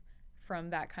gets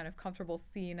from that kind of comfortable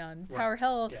scene on Tower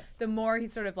Hill, the more he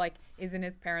sort of, like, is in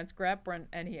his parents' grip,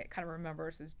 and he kind of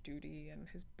remembers his duty and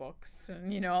his books,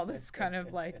 and, you know, all this kind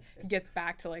of, like, he gets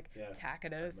back to, like,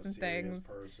 Tacitus and things.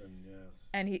 Person,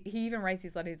 and he even writes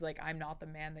these letters, like, I'm not the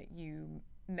man that you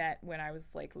met when I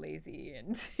was, like, lazy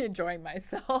and enjoying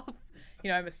myself. You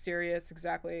know, I'm a serious,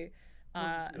 exactly.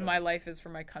 My life is for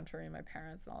my country and my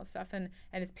parents and all this stuff. And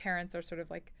his parents are sort of,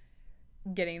 like,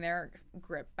 getting their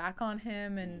grip back on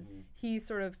him, and he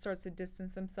sort of starts to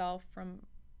distance himself from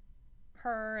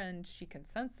her, and she can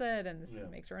sense it, and this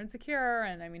makes her insecure.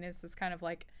 And I mean, it's this kind of,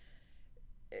 like,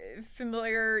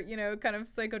 familiar, you know, kind of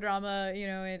psychodrama, you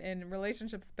know, in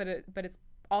relationships, but it's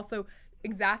also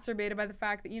exacerbated by the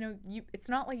fact that, you know, it's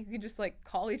not like you could just, like,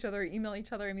 call each other or email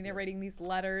each other. I mean, they're writing these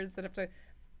letters that have to,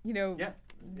 you know,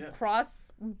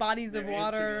 cross bodies of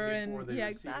water, and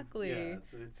exactly.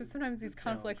 So sometimes these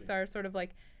conflicts are sort of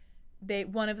like,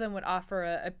 one of them would offer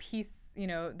a peace, you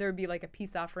know, there would be like a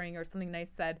peace offering or something nice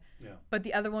said, but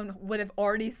the other one would have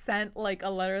already sent, like,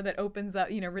 a letter that opens up,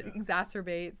 you know,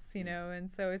 exacerbates, you know, and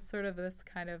so it's sort of this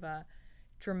kind of a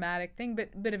dramatic thing,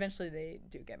 but eventually they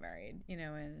do get married, you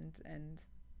know, and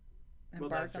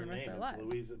embark on the rest of their lives.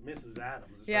 Louisa, Mrs.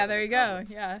 Adams. Yeah, there you go.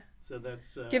 Yeah. So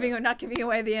that's not giving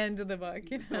away the end of the book.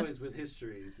 It's always with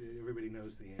histories. Everybody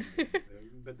knows the end,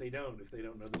 but they don't if they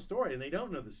don't know the story, and they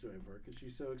don't know the story of her because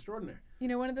she's so extraordinary. You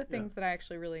know, one of the things that I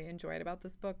actually really enjoyed about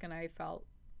this book, and I felt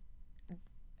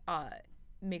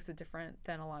makes it different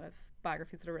than a lot of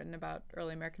biographies that are written about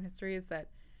early American history, is that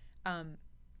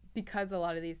because a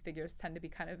lot of these figures tend to be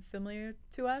kind of familiar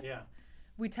to us.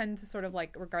 We tend to sort of,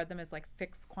 like, regard them as, like,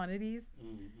 fixed quantities,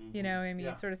 you know. I mean,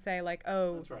 you sort of say, like,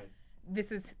 oh, that's right,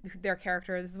 this is their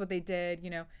character, this is what they did,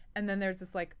 you know. And then there's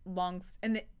this, like,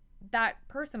 that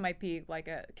person might be, like,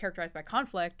 characterized by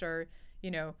conflict or,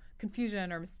 you know,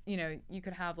 confusion, or, you know, you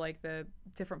could have, like, the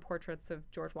different portraits of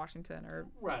George Washington or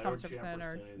Thomas Jefferson,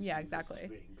 or exactly.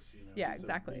 Sphinx, you know,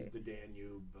 exactly. He's the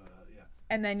Danube,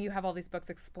 And then you have all these books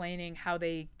explaining how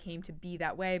they came to be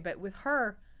that way, but with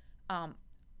her,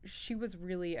 she was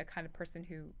really a kind of person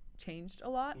who changed a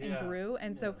lot and grew.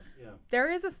 And so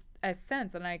there is a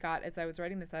sense, and I got, as I was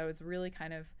writing this, I was really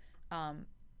kind of you're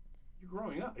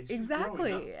growing up.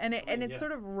 Exactly. Growing up. And it's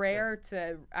sort of rare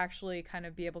to actually kind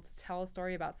of be able to tell a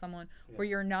story about someone where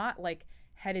you're not, like,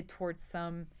 headed towards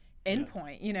some end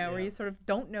point, you know, where you sort of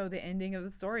don't know the ending of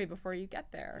the story before you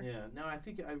get there. No, I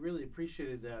think I really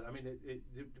appreciated that. I mean,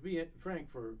 to be frank,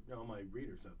 for all my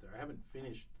readers out there, I haven't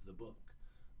finished the book.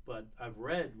 But I've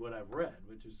read what I've read,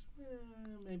 which is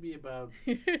maybe about,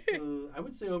 I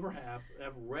would say over half.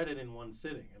 I've read it in one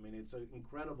sitting. I mean, it's an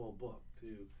incredible book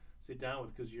to sit down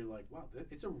with, because you're like, wow,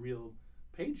 it's a real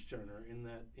page turner in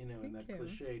that, you know, in that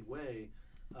cliched way.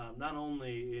 Not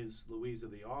only is Louisa,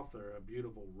 the author, a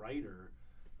beautiful writer,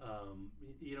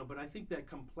 you know, but I think that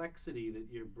complexity that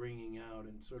you're bringing out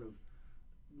and sort of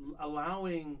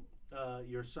allowing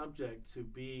your subject to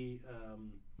be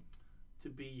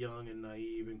young and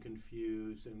naive and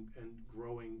confused and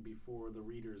growing before the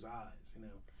reader's eyes, you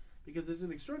know, because it's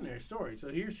an extraordinary story. So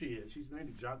here she is. She's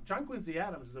married to John Quincy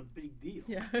Adams is a big deal.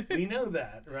 We know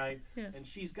that, right? And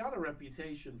she's got a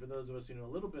reputation, for those of us who know a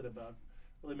little bit about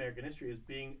early American history, as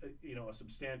being, you know, a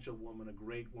substantial woman, a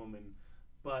great woman,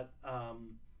 but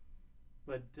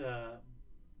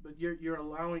you're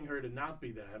allowing her to not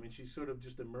be that. I mean, she's sort of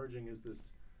just emerging as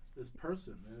this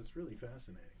person, and it's really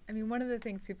fascinating. I mean, one of the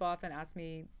things people often ask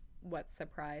me what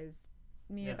surprised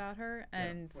me about her,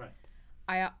 and it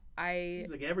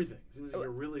seems like everything. It seems like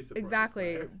you're really surprised.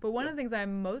 Exactly. But one of the things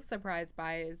I'm most surprised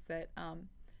by is that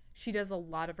she does a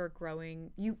lot of her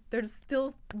growing. There's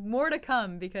still more to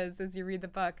come, because as you read the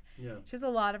book, she does a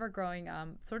lot of her growing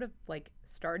sort of, like,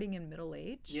 starting in middle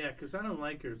age. Yeah, because I don't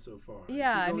like her so far.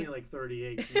 Yeah, she's only like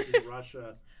 38. She's in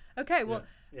Russia. Okay, well,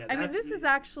 I mean,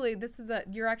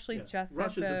 you're actually just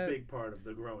Russia's a big part of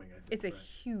the growing, I think. It's a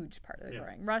huge part of the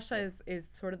growing. Russia is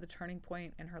sort of the turning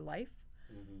point in her life.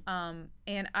 And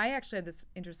I actually had this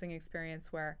interesting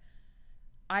experience where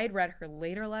I had read her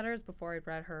later letters before I'd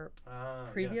read her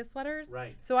previous letters.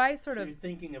 Right. So I sort of... you're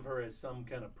thinking of her as some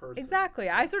kind of person. Exactly.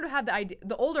 I sort of had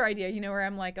the older idea, you know, where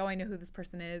I'm like, oh, I know who this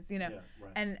person is, you know.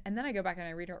 And then I go back and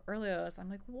I read her earlier letters. I'm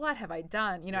like, what have I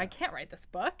done? You know, I can't write this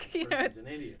book. You know, it's an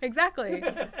idiot. Exactly.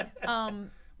 Well,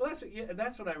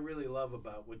 that's what I really love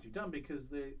about what you've done, because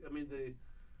the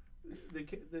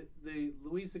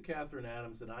Louisa Catherine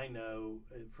Adams that I know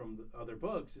from the other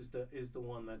books is the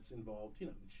one that's involved. You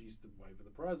know, she's the wife of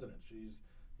the president. She's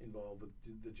involved with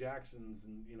the Jacksons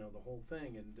and the whole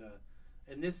thing,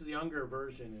 and this younger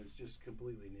version is just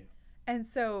completely new. And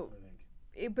so, I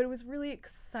think. But it was really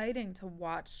exciting to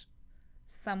watch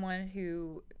someone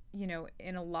who,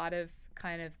 in a lot of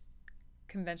kind of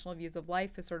conventional views of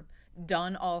life has sort of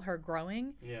done all her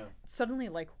growing. Yeah. Suddenly,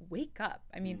 wake up.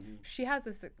 I mean, she has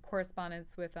this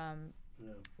correspondence with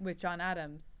John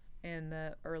Adams in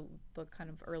the kind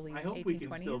of early 1820s. I hope we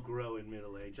can still grow in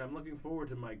middle age. I'm looking forward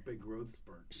to my big growth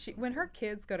spurt. When her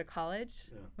kids go to college,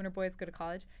 when her boys go to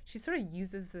college, she sort of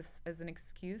uses this as an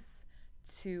excuse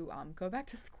to go back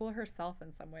to school herself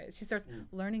in some ways. She starts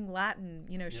learning Latin.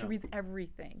 She reads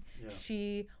everything. Yeah.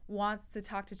 She wants to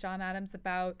talk to John Adams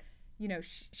about,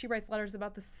 she writes letters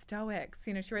about the Stoics.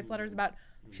 She writes letters about,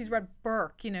 she's read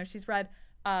Burke. She's read,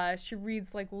 she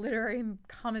reads literary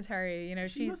commentary.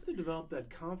 She must have developed that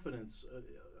confidence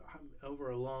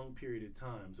over a long period of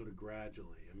time, sort of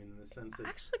gradually. I mean, in the sense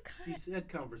that she's had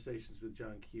conversations with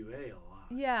John Q.A. a lot.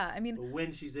 Yeah, I mean, but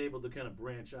when she's able to kind of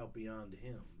branch out beyond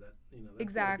him, that's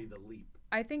exactly gotta be the leap.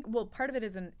 I think, part of it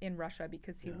is in Russia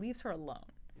because he leaves her alone,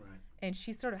 right? And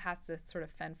she sort of has to sort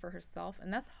of fend for herself,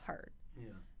 and that's hard.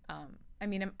 Yeah. I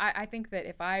mean, I think that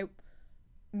if I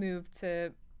moved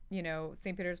to,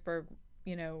 St. Petersburg,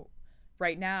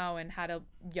 right now and had a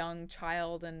young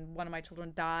child and one of my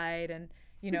children died and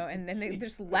and then they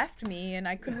just left me and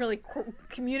I couldn't really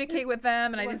communicate with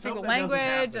them and I didn't speak the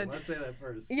language. And let's say that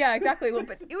first. Yeah, exactly. Well,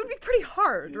 but it would be pretty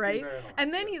hard, right? Very hard.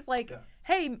 And then he's like,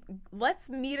 "Hey, let's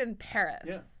meet in Paris."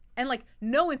 Yeah. And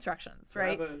no instructions,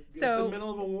 right? It's the middle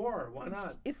of a war. Why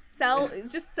not? Just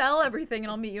sell everything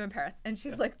and I'll meet you in Paris. And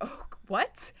she's like, "Oh,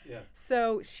 what?" Yeah.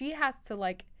 So she has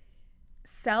to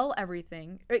sell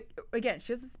everything. Again,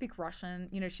 she doesn't speak Russian.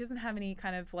 She doesn't have any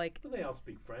kind of Well, they all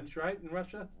speak French, right, in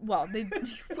Russia? Well, they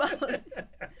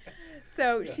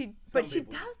so she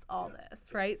does all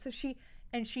this, right? So she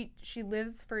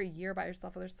lives for a year by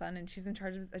herself with her son, and she's in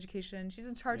charge of his education. She's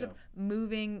in charge of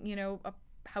moving, up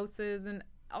houses and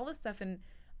all this stuff, and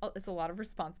it's a lot of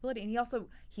responsibility. And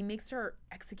he makes her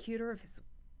executor of his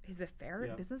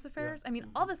business affairs. I mean,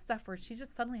 all this stuff where she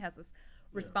just suddenly has this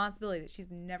responsibility that she's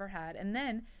never had, and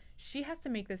then she has to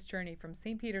make this journey from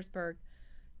St. Petersburg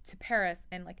to Paris,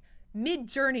 and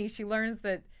mid-journey she learns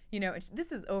that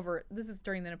this is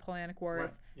during the Napoleonic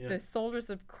Wars. Right. Yeah. The soldiers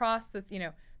have crossed this,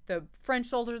 the French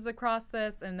soldiers have crossed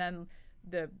this, and then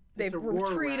they've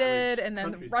retreated, and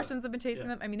then the Russians have been chasing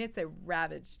them. I mean, it's a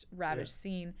ravaged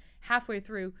scene. Halfway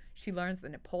through, she learns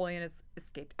that Napoleon has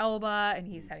escaped Elba, and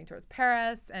he's heading towards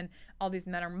Paris, and all these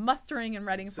men are mustering and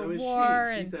ready for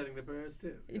war. She's heading to Paris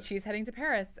too. Yeah. She's heading to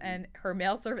Paris, and her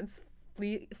male servants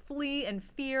flee in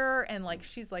fear, and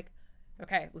she's like,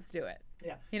 okay, let's do it.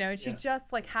 Yeah. And she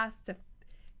just has to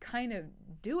kind of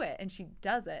do it, and she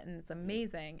does it, and it's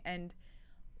amazing. And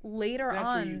later that's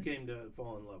on, where you came to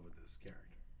fall in love with this character.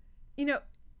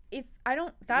 I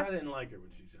didn't like her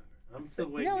when she's younger. I'm still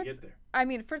waiting to get there. I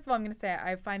mean, first of all, I'm going to say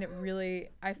I find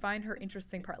her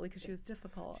interesting partly because she was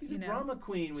difficult. She's a drama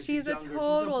queen when she's she's a younger.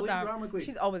 total drama queen.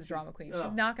 She's always drama queen.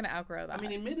 She's not going to outgrow that. I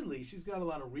mean, admittedly, she's got a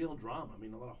lot of real drama. I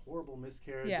mean, a lot of horrible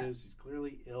miscarriages. Yeah. She's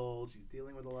clearly ill. She's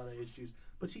dealing with a lot of issues.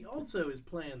 But she also is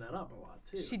playing that up a lot,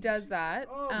 too. She does that.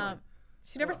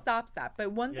 She never stops that.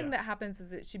 But one thing that happens is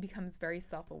that she becomes very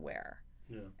self-aware.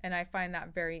 Yeah. And I find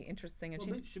that very interesting.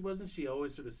 And wasn't she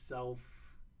always sort of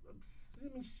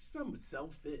she's some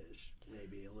selfish,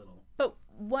 maybe a little. But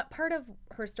what part of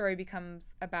her story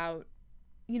becomes about,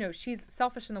 she's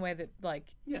selfish in the way that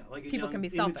people can be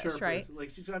selfish, right? Person.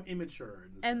 She's kind of immature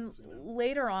in the sense. And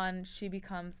later on, she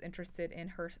becomes interested in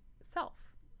herself.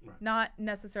 Right. Not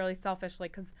necessarily selfish,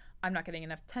 because I'm not getting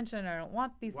enough attention, I don't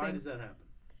want these things. Why does that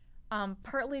happen?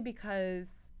 Partly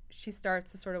because she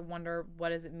starts to sort of wonder, what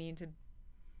does it mean to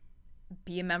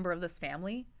be a member of this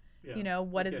family? Yeah.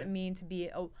 What does it mean to be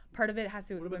part of it has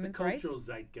to do with women's rights? What about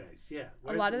the cultural zeitgeist? Yeah.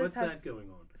 A lot of this what's that going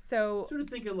on? So sort of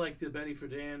think of the Betty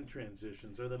Friedan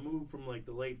transitions, or the move from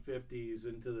the late 50s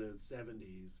into the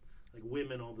 70s,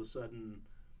 women all of a sudden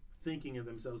thinking of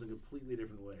themselves in completely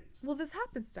different ways. Well, this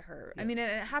happens to her. Yeah. I mean,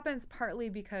 it happens partly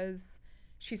because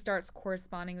she starts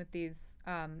corresponding with these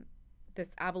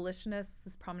this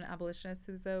prominent abolitionist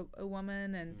who's a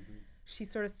woman, and she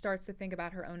sort of starts to think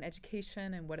about her own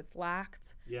education and what it's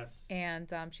lacked. Yes.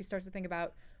 And she starts to think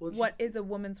about what is a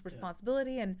woman's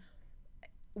responsibility and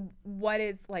what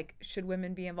is, should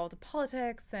women be involved in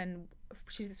politics? And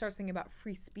she starts thinking about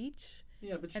free speech.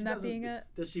 Yeah, but she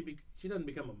she doesn't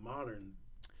become a modern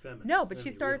feminist. No, but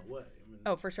she starts. Way.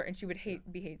 Oh, for sure. And she would hate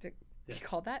to be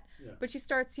called that. Yeah. But she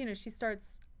starts, she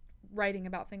starts writing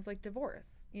about things like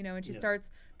divorce, and she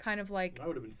starts kind of like. I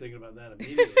would have been thinking about that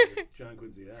immediately with John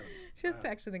Quincy Adams. She was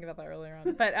actually thinking about that earlier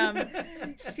on, but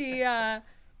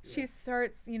she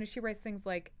starts, she writes things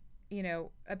like,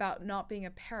 about not being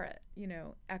a parrot,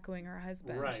 echoing her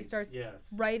husband. Right. She starts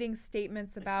writing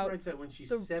statements about. She writes that when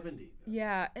she's 70. Though.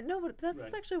 Yeah, no, but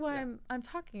that's actually why I'm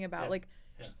talking about like.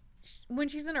 When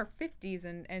she's in her 50s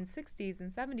and 60s and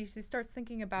 70s, she starts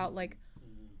thinking about like,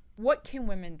 what can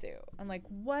women do? And like,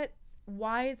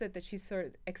 why is it that she's sort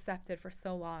of accepted for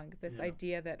so long this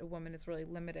idea that a woman is really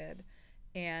limited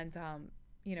and,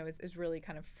 is really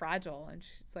kind of fragile. And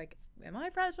she's like, am I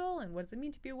fragile? And what does it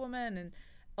mean to be a woman? And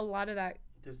a lot of that.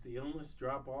 Does the illness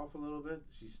drop off a little bit?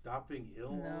 She's stopped being ill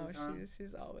all the time? No,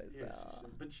 she's always ill.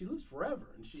 But she lives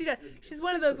forever. And she does. She's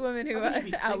one of those women who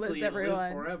outlives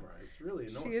everyone. Forever. It's really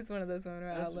annoying. She is one of those women who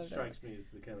outlives everyone. That strikes me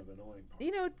as the kind of annoying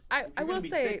part. I will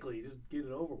say. Sickly, just get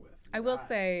it over with. I will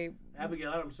say.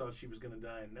 Abigail Adams thought she was going to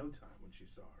die in no time when she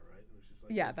saw her, right? It was just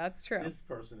like, that's true. This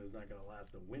person is not going to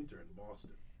last a winter in Boston.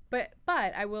 But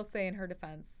I will say in her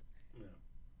defense.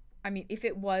 I mean, if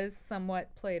it was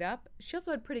somewhat played up, she also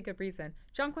had pretty good reason.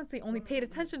 John Quincy only paid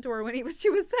attention to her when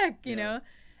she was sick, you know?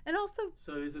 And also...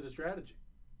 So is it a strategy?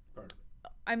 Part of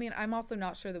it. I mean, I'm also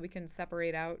not sure that we can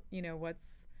separate out,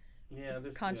 what's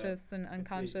conscious and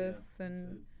unconscious. It's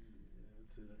an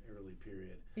early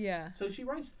period. Yeah. So she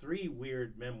writes 3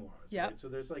 weird memoirs, right? So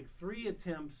there's like 3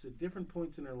 attempts at different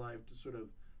points in her life to sort of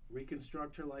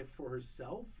reconstruct her life for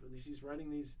herself. She's writing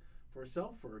these... For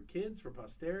herself, for her kids, for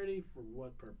posterity, for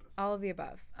what purpose? All of the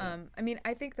above. I mean,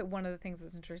 I think that one of the things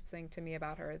that's interesting to me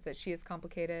about her is that she is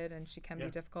complicated and she can be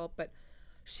difficult, but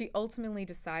she ultimately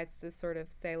decides to sort of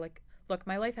say, like, look,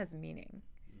 my life has meaning.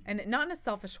 And not in a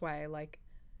selfish way, like,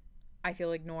 I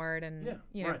feel ignored and,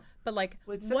 but like,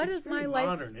 what is my life?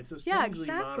 Modern. It's a strangely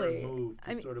modern move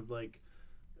to sort of like,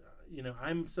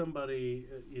 I'm somebody,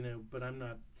 but I'm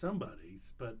not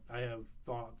somebody's, but I have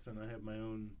thoughts and I have my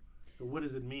own... So what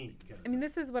does it mean? I mean,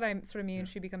 this is what I sort of mean.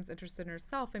 She becomes interested in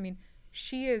herself. I mean,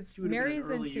 she marries been an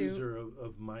early into user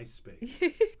of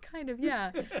MySpace. Kind of,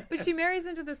 yeah. But she marries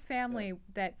into this family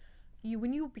that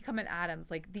when you become an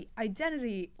Adams, like the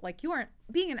identity, like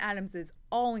being an Adams is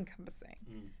all encompassing,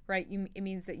 right? It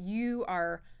means that you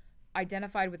are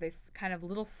identified with this kind of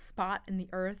little spot in the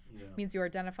earth. Means you're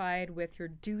identified with your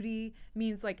duty.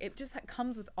 Means like it just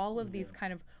comes with all of these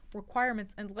kind of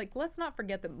requirements. And like, let's not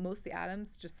forget that most of the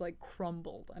Adams just like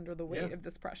crumbled under the weight of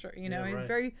this pressure, and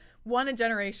very one a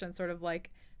generation sort of like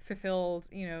fulfilled,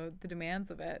 the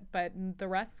demands of it, but the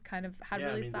rest kind of had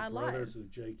really sad lives. The brothers of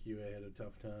JQA had a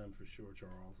tough time for sure.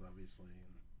 Charles, obviously.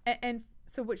 And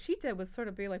so what she did was sort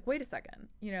of be like, wait a second,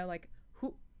 like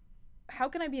how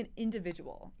can I be an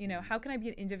individual? How can I be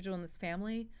an individual in this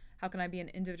family? How can I be an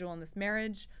individual in this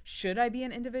marriage? Should I be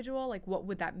an individual? Like, what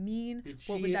would that mean?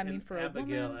 What would that mean for a woman?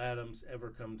 Did Abigail Adams ever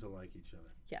come to like each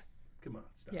other? Yes. Come on,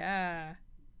 stop. Yeah.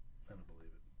 I don't believe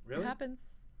it. Really? What happens?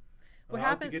 I'll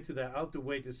have to get to that. I'll have to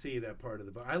wait to see that part of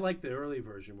the book. I like the early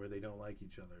version where they don't like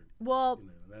each other. Well,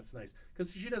 that's nice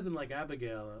because she doesn't like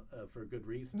Abigail for good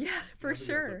reason. Yeah, for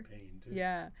sure. A pain too.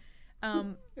 Yeah.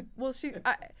 Well,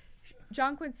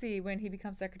 John Quincy, when he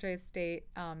becomes Secretary of State,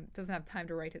 doesn't have time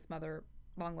to write his mother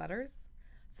long letters,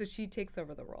 so she takes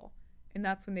over the role, and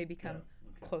that's when they become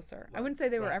closer. Right. I wouldn't say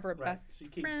they were ever best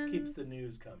friends. She keeps the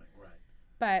news coming, right?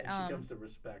 But and she comes to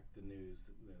respect the news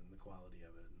and the quality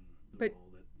of it and the role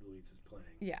that Louise is playing.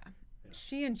 Yeah.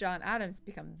 She and John Adams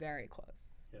become very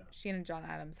close. Yeah. She and John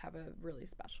Adams have a really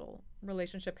special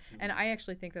relationship, and I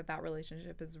actually think that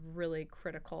relationship is really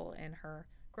critical in her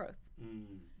growth.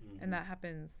 And that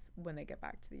happens when they get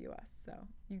back to the U.S. So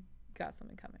you got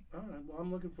something coming. All right. Well,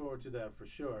 I'm looking forward to that for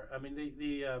sure. I mean,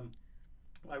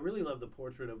 I really love the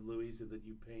portrait of Louisa that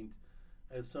you paint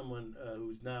as someone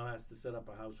who's now has to set up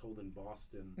a household in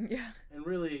Boston. Yeah. And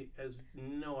really has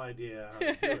no idea how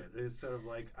to do it. It's sort of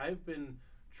like, I've been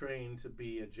trained to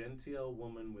be a genteel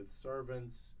woman with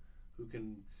servants who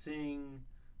can sing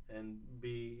and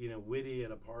be, witty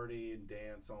at a party and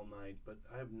dance all night, but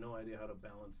I have no idea how to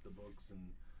balance the books and,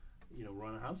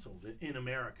 run a household in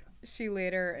America. She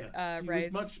later she writes...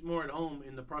 was much more at home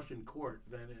in the Prussian court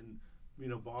than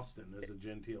in, Boston as a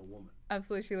genteel woman.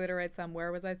 Absolutely. She later writes,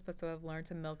 where was I supposed to have learned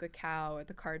to milk a cow at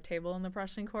the card table in the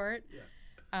Prussian court? Yeah.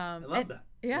 I love that.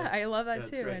 Yeah, I love that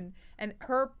too. Great. And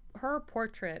her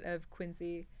portrait of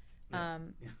Quincy,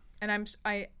 and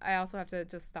I also have to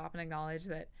just stop and acknowledge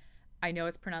that I know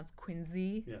it's pronounced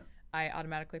Quincy. Yeah. I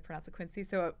automatically pronounce it Quincy.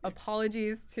 So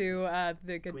apologies to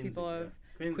the good Quincy, people of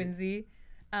Quincy.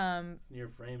 It's near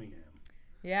Framingham.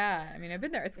 Yeah, I mean, I've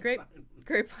been there. It's great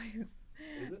place.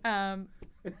 Is it?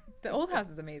 The old house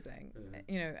is amazing.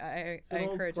 You know, I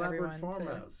encourage everyone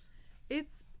farmhouse.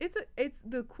 It's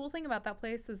the cool thing about that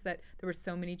place is that there were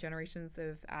so many generations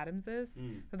of Adamses.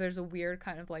 So there's a weird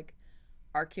kind of like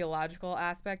archaeological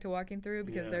aspect to walking through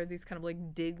because there are these kind of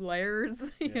like dig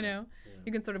layers. You know,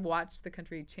 you can sort of watch the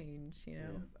country change. You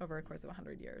know, over a course of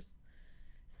 100 years.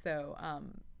 So,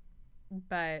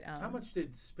 but how much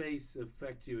did space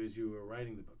affect you as you were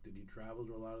writing the book? Did you travel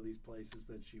to a lot of these places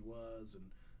that she was and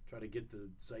try to get the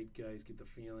zeitgeist, get the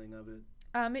feeling of it?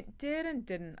 It did and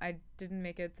didn't. I didn't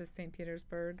make it to St.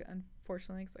 Petersburg,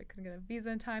 unfortunately, because I couldn't get a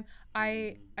visa in time.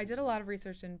 I did a lot of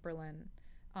research in Berlin,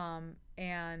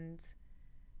 and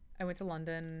I went to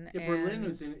London. Yeah, Berlin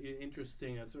was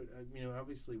interesting. You know,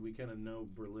 obviously we kind of know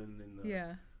Berlin in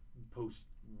the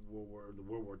post-World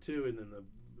War II, and then the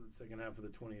second half of the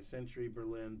 20th century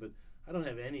Berlin, but I don't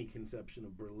have any conception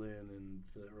of Berlin in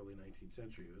the early 19th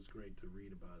century. It was great to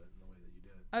read about it in the way that you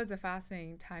did. It was a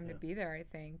fascinating time to be there, I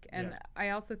think. And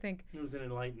I also think it was an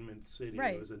Enlightenment city.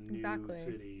 Right, it was a new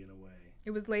city in a way.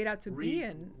 It was laid out to be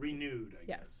in. Renewed, I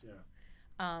guess.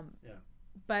 Yeah.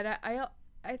 But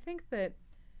I think that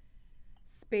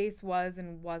space was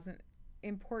and wasn't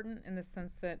important in the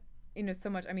sense that, you know, so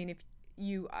much. I mean, if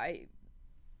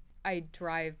I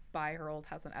drive by her old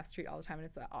house on F Street all the time, and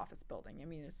it's an office building. I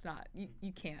mean, it's not,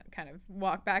 you can't kind of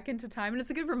walk back into time. And it's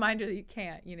a good reminder that you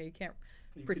can't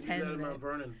pretend can do that in Mount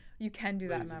Vernon. You can do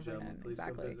that in Mount Vernon,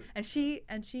 exactly. And she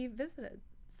visited.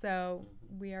 So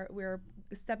we're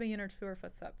stepping in her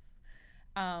footsteps.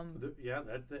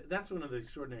 That's one of the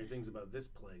extraordinary things about this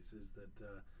place is that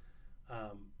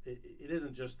it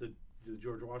isn't just the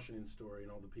George Washington story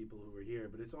and all the people who were here,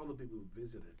 but it's all the people who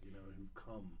visited, you know, who've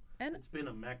come. And it's been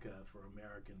a mecca for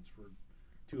Americans for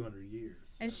 200 years.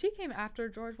 And she came after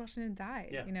George Washington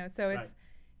died, you know, so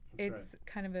it's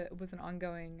kind of it was an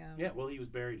ongoing. Well, he was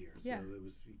buried here, so it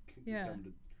was he come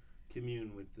to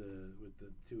commune with the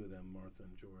two of them, Martha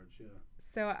and George. Yeah.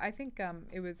 So I think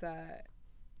it was an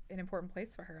important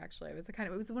place for her. Actually,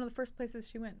 it was one of the first places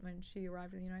she went when she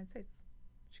arrived in the United States.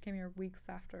 She came here week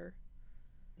after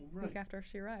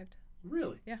she arrived.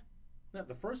 Really? Yeah. Not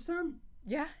the first time?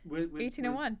 Yeah.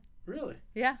 1801. Really?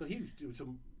 Yeah. So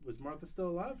was Martha still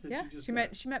alive? She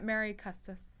met Mary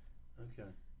Custis. Okay.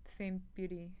 The famed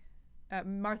beauty.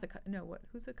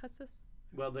 Who's it, Custis?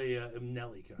 Well,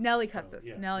 Nellie Custis. Nellie Custis.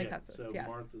 Nellie Custis, so yes.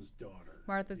 Martha's daughter.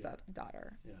 Martha's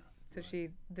daughter. Yeah. So she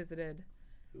visited.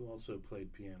 Who also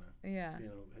played piano. Yeah.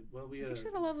 Well, we had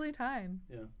a lovely time.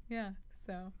 Yeah. Yeah.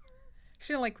 So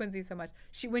she didn't like Quincy so much.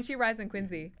 When she arrives in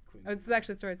Quincy, this is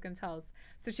actually a story I was going to tell us.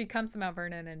 So she comes to Mount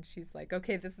Vernon and she's like,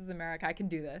 okay, this is America. I can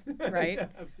do this, right?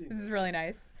 I've seen this is really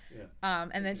nice. Yeah.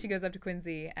 And then she goes up to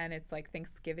Quincy and it's like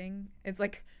Thanksgiving. It's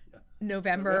like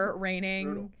November,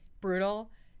 raining, brutal.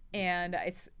 And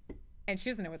she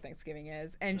doesn't know what Thanksgiving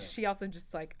is. And she also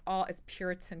just like it's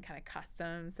Puritan kind of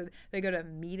custom. So they go to a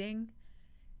meeting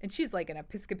and she's like an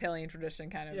Episcopalian tradition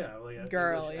kind of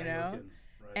girl, English, you know? Anglican,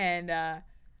 right.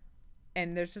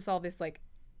 And there's just all this like,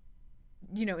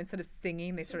 you know, instead of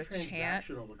singing, they sort of chant. It's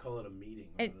transactional to call it a meeting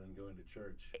rather than going to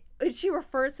church. She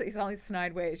refers to these all these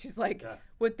snide ways. She's like,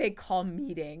 what they call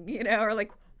meeting, you know, or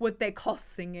like what they call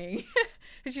singing.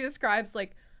 And she describes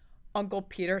like Uncle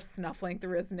Peter snuffling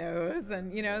through his nose,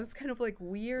 and you know, it's kind of like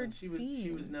weird scene.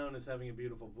 She was known as having a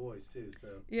beautiful voice too.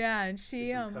 So and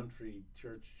she country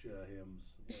church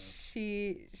hymns.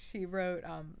 She wrote.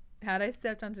 Had I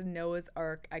stepped onto Noah's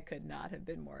Ark, I could not have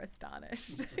been more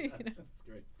astonished. You know? That's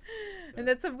great. And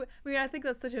I think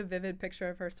that's such a vivid picture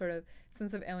of her sort of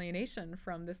sense of alienation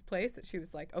from this place that she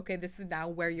was like, okay, this is now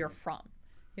where you're from.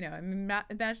 You know, I mean,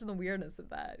 imagine the weirdness of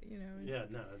that, you know. Yeah,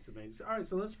 no, that's amazing. All right,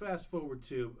 so let's fast forward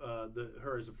to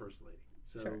her as a first lady.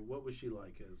 So what was she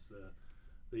like as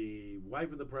the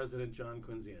wife of the president, John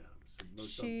Quincy Adams, the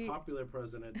most popular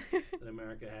president that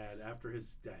America had after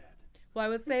his dad? Well, I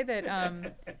would say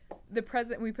that the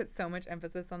president, we put so much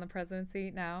emphasis on the presidency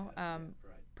now,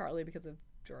 partly because of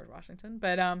George Washington.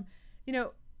 But, you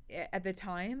know, at the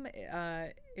time,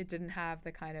 it didn't have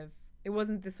the kind of, it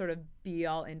wasn't the sort of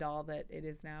be-all, end-all that it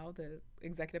is now. The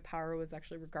executive power was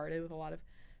actually regarded with a lot of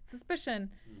suspicion.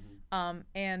 Mm-hmm.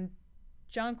 And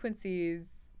John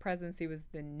Quincy's presidency was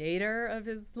the nadir of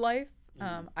his life.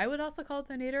 Mm-hmm. I would also call it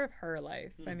the nadir of her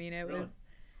life. I mean, it was...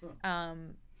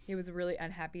 It was a really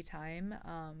unhappy time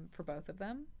for both of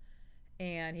them,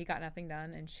 and he got nothing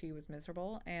done, and she was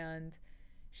miserable, and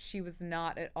she was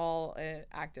not at all an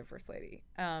active first lady.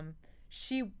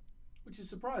 Which is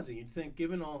surprising. You'd think,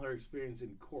 given all her experience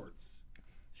in courts,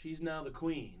 she's now the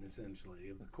queen, essentially,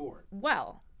 of the court.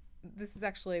 Well, this is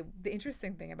actually the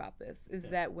interesting thing about this is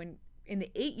that when in the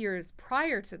 8 years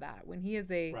prior to that, when he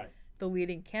is a the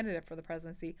leading candidate for the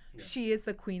presidency. Yeah. She is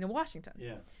the Queen of Washington.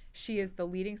 Yeah. She is the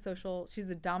leading she's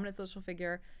the dominant social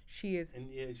figure. She is.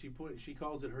 And she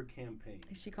calls it her campaign.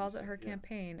 She calls it her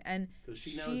campaign. And because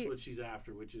she knows what she's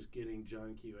after, which is getting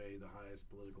John Q.A. the highest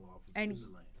political office in the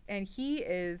land. And he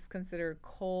is considered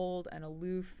cold and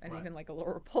aloof and even like a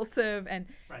little repulsive. And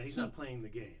he's not playing the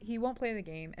game. He won't play the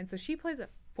game. And so she plays it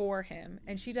for him,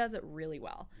 and she does it really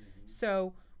well. Mm-hmm.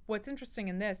 So what's interesting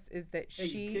in this is that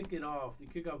you kick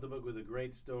off the book with a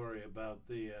great story about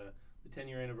the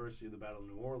 10-year anniversary of the Battle of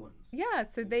New Orleans. Yeah,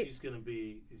 so she's going to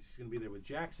be there with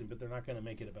Jackson, but they're not going to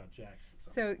make it about Jackson.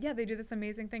 So they do this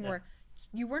amazing thing where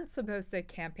you weren't supposed to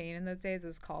campaign in those days. It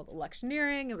was called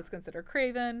electioneering. It was considered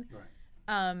craven.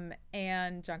 Right.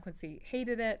 And John Quincy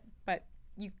hated it, but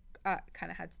you kind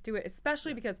of had to do it,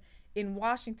 especially because in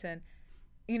Washington,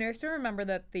 you have to remember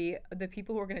that the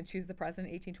people who were going to choose the president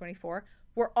in 1824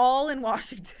 were all in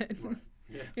Washington. Right.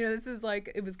 Yeah. This is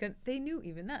like they knew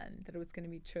even then that it was going to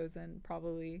be chosen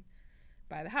probably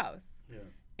by the House. Yeah.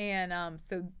 And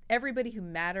so everybody who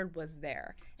mattered was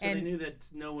there. So they knew that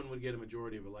no one would get a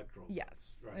majority of electoral votes.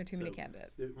 Yes. Right. There are too many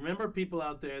candidates. Remember, people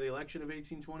out there, the election of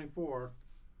 1824.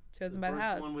 Chosen by the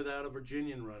House. First one without a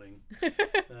Virginian running.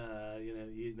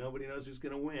 Nobody knows who's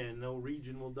going to win. No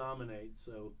region will dominate,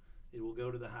 so it will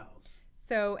go to the House.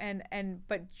 So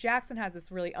but Jackson has this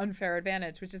really unfair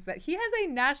advantage, which is that he has a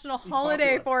national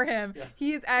holiday for him. Yeah.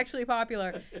 He is actually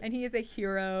popular, and he is a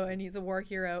hero, and he's a war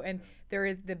hero. And there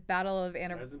is the Battle of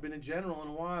There hasn't been a general in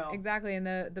a while. Exactly, and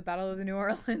the Battle of the New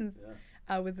Orleans.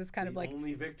 Yeah. Was this kind of like the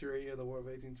only victory of the War of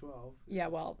 1812. Yeah,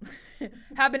 well,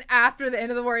 happened after the end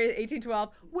of the War of 1812,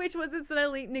 which was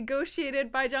incidentally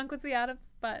negotiated by John Quincy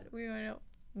Adams, but we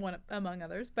one among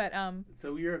others. But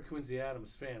so you're a Quincy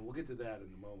Adams fan. We'll get to that in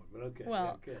a moment. But okay.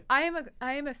 Well, okay. I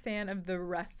am a fan of the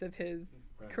rest of his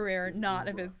career, not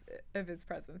of his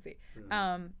presidency.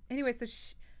 Right. Anyway, so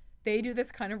they do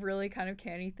this kind of really kind of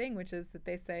canny thing, which is that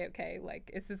they say, okay,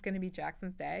 like, is this going to be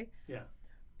Jackson's day? Yeah.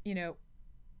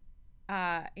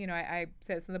 I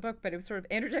say this in the book, but it was sort of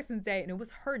Andrew Jackson's day, and it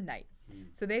was her night.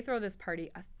 So they throw this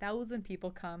party. 1,000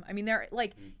 people come. I mean, they're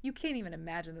like, you can't even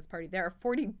imagine this party. There are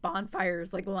 40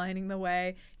 bonfires like lining the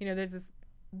way. There's this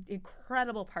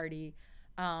incredible party,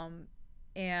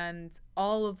 and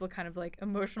all of the kind of like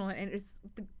emotional, and it's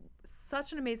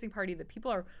such an amazing party that people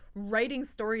are writing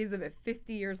stories of it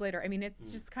 50 years later. I mean,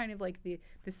 it's just kind of like the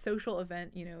social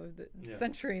event, of the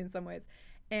century in some ways,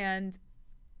 and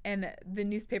the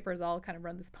newspapers all kind of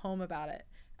run this poem about it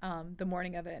the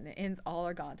morning of it, and it ends, "All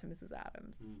are gone to Mrs.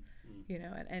 Adams."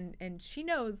 And she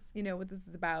knows, what this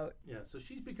is about. Yeah, so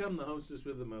she's become the hostess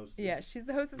with the mostest. Yeah, she's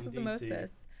the hostess with the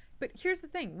mostest. But here's the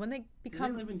thing: when they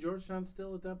become, do they live in Georgetown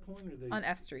still at that point, or they on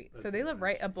F Street? So they live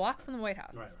right a block from the White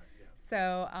House. Right, yeah.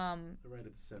 So they're right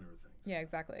at the center of things. Yeah,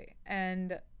 exactly.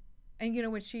 And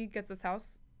when she gets this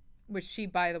house, which she,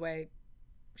 by the way,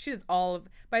 she does all of,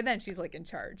 by then she's like in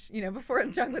charge, before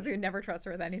John Quincy would never trust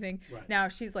her with anything. Right. Now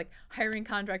she's like hiring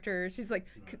contractors. She's like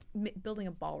building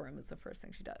a ballroom is the first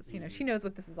thing she does. She knows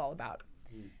what this is all about.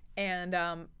 And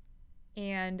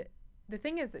the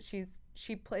thing is that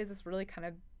she plays this really kind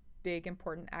of big,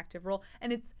 important, active role.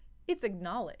 And it's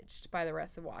acknowledged by the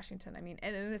rest of Washington. I mean,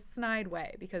 and in a snide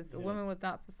way, because a woman was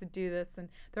not supposed to do this. And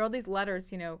there are all these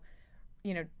letters,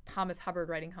 Thomas Hubbard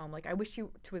writing home, like,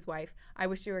 to his wife, I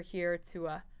wish you were here to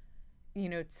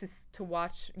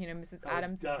watch, Mrs.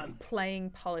 Adams playing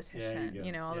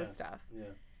politician, all this stuff.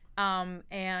 Yeah.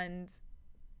 And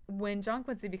when John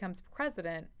Quincy becomes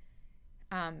president,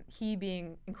 he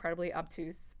being incredibly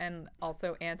obtuse and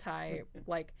also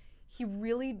like, he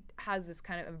really has this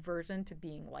kind of aversion to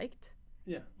being liked.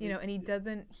 Yeah. And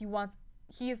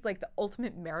he is like the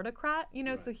ultimate meritocrat,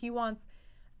 right. So he wants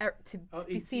to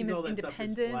be seen as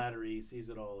independent. Stuff as flattery. He sees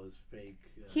it all as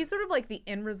fake. He's sort of like the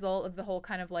end result of the whole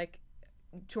kind of like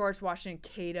George Washington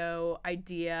Cato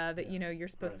idea that you're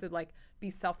supposed to like be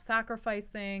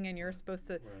self-sacrificing, and you're supposed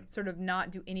to sort of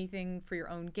not do anything for your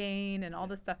own gain and all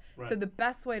this stuff. Right. So the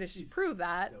best way to prove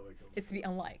that is to be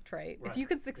unliked, right? If you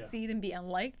could succeed and be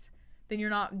unliked, then you're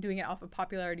not doing it off of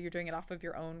popularity. You're doing it off of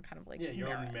your own kind of like your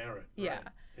merit. own merit. Yeah, right.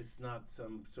 It's not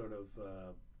some sort of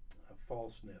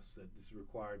falseness that is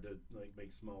required to like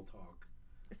make small talk.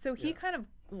 So he kind of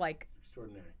like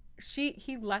extraordinary.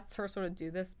 He lets her sort of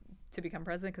do this to become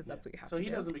president, because that's what you have to do. So he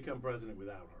doesn't become president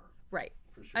without her. Right.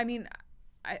 For sure. I mean,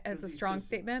 it's a strong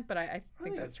statement, but I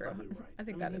think that's true. Probably right. I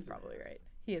think that is probably right.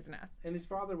 He is an ass. And his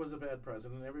father was a bad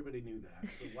president. Everybody knew that.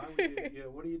 So why would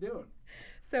you, what are you doing?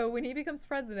 So when he becomes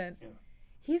president,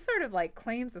 he sort of like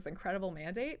claims this incredible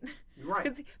mandate. Right.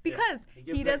 Because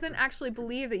he doesn't actually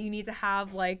believe that you need to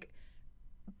have like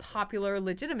popular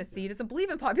legitimacy. He doesn't believe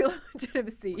in popular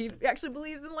legitimacy. He actually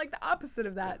believes in like the opposite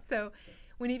of that. So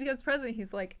when he becomes president,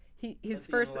 he's like his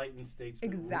first enlightened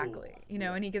statesman exactly rule. you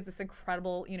know, and he gives this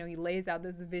incredible, you know, he lays out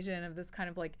this vision of this kind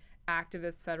of like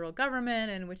activist federal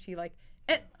government in which he like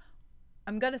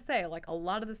I'm gonna say like a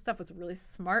lot of this stuff was really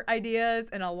smart ideas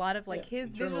and a lot of like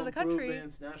his vision of the country.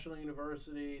 National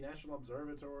university, national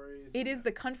observatories. It is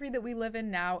the country that we live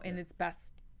in now in its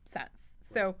best sense.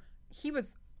 So he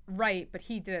was right, but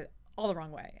he did it all the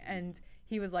wrong way. And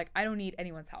he was like, I don't need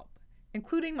anyone's help,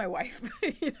 including my wife,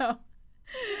 you know?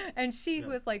 And she, who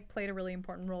has like played a really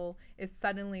important role, is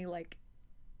suddenly like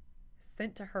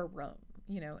sent to her room,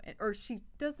 you know, or she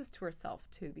does this to herself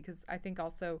too, because I think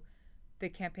also the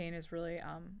campaign is really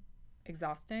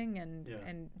exhausting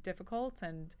and difficult,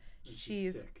 and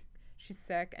she's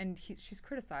sick and she's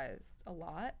criticized a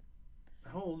lot.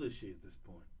 How old is she at this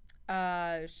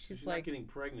point? She's like not getting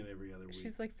pregnant every other week.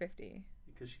 She's like 50.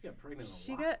 Because she got pregnant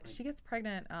a lot. She gets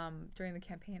pregnant during the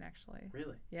campaign, actually.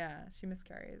 Really? Yeah, she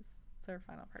miscarries. It's her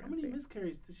final pregnancy. How many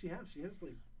miscarriages does she have? She has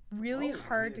like really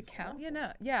hard to count.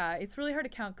 Awful. Yeah, it's really hard to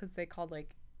count because they called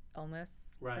like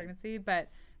illness pregnancy, but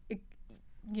it,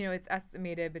 you know, it's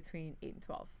estimated between 8 and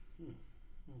 12.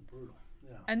 Brutal.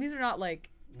 Yeah. And these are not like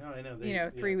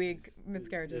 3-week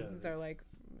miscarriages. These are like,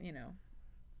 you know,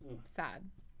 sad.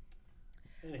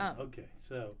 Anyhow, okay,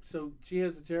 so she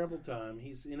has a terrible time.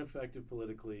 He's ineffective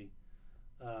politically.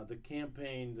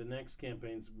 The next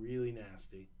campaign's really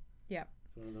nasty. Yeah.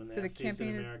 It's one of the nastiest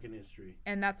in American history.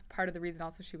 And that's part of the reason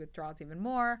also she withdraws even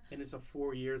more. And it's a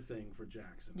 4-year thing for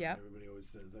Jackson. Yeah. Everybody always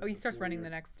says that. He starts running the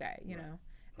next day, you know.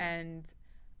 And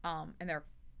their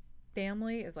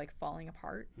family is like falling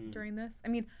apart during this. I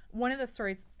mean, one of the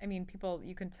stories, I mean, people,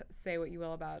 you can say what you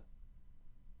will about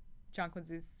John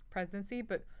Quincy's presidency,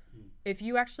 but if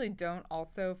you actually don't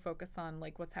also focus on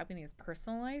like what's happening in his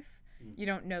personal life, you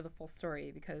don't know the full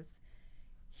story, because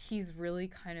he's really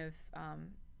kind of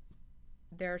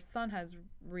their son has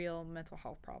real mental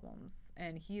health problems,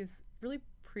 and he is really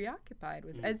preoccupied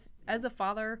with as a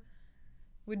father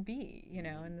would be, you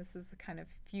know. And this is kind of,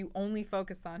 if you only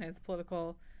focus on his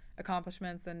political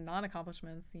accomplishments and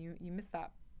non-accomplishments, you miss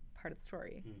that part of the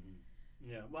story.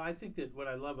 Yeah, well, I think that what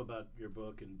I love about your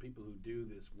book and people who do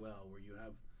this well, where you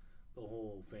have the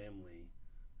whole family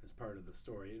as part of the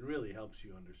story, it really helps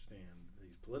you understand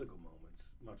these political moments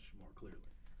much more clearly.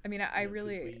 I mean,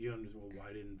 you understand, well,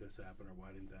 why didn't this happen or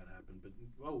why didn't that happen? But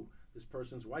this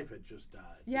person's wife had just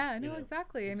died. Yeah, no,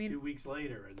 exactly. It's I mean, 2 weeks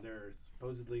later, and they're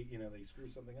supposedly, they screw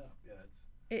something up.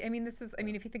 Yeah, I mean, this is. I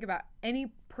mean, if you think about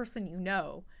any person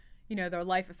their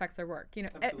life affects their work. You know,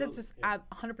 that's just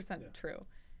 100% true.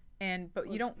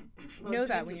 But you don't know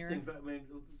that when you're. I mean,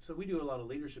 so we do a lot of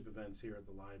leadership events here at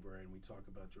the library, and we talk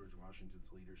about George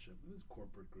Washington's leadership. There's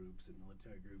corporate groups and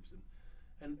military groups,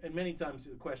 and many times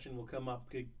the question will come up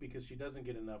because she doesn't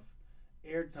get enough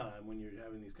airtime when you're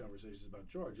having these conversations about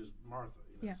George. Is Martha?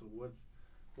 So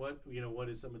what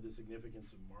is some of the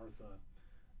significance of Martha?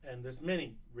 And there's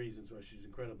many reasons why she's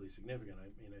incredibly significant.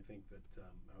 I mean, I think that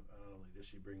not only does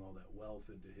she bring all that wealth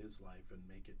into his life and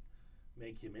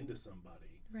make him into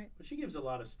somebody, right, but she gives a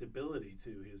lot of stability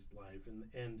to his life,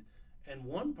 and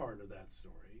one part of that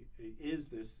story is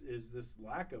this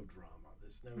lack of drama,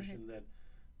 this notion that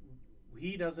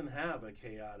he doesn't have a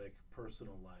chaotic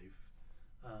personal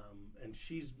life, and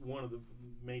she's one of the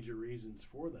major reasons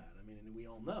for that. I mean, and we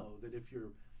all know that if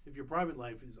your private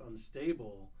life is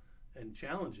unstable and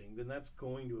challenging, then that's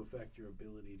going to affect your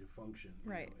ability to function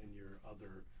in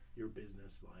your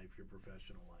business life, your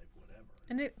professional life, whatever.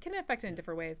 And it can affect it in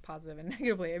different ways, positive and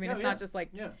negatively. I mean, it's not just like,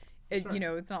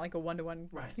 it's not like a one-to-one,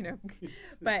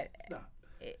 but it's not.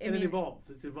 It evolves.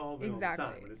 It's evolving all the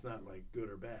time, and it's not like good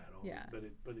or bad.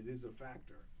 But it is a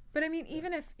factor. But I mean,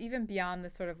 even beyond the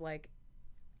sort of like,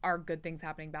 are good things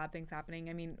happening, bad things happening?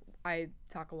 I mean, I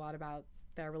talk a lot about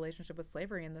their relationship with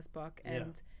slavery in this book,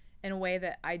 and in a way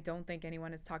that I don't think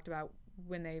anyone has talked about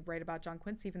when they write about John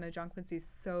Quincy, even though John Quincy's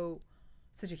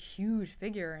such a huge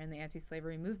figure in the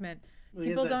anti-slavery movement. Well,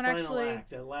 people don't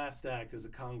that last act as a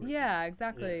congressman. Yeah,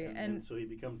 exactly. And so he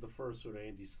becomes the first sort of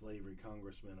anti-slavery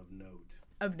congressman of note.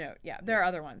 There are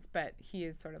other ones, but he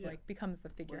is sort of like becomes the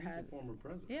figurehead. He's a former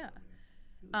president. Yeah.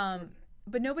 I mean,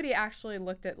 but nobody actually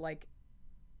looked at like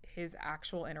his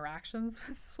actual interactions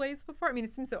with slaves before. I mean,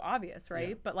 it seems so obvious, right?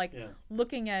 Yeah. But like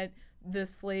looking at the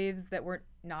slaves that were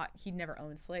he never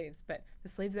owned slaves, but the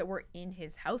slaves that were in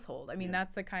his household. I mean,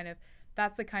 that's the kind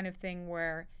of thing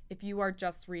where if you are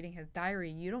just reading his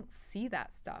diary, you don't see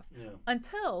that stuff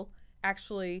until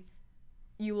actually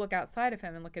you look outside of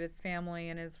him and look at his family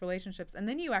and his relationships, and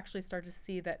then you actually start to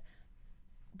see that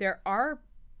there are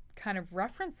kind of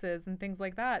references and things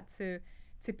like that to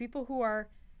people who are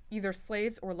either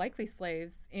slaves or likely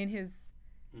slaves in his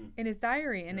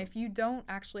diary. And if you don't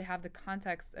actually have the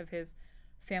context of his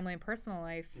family and personal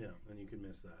life, then you can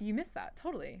miss that. You miss that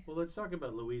totally. Well, let's talk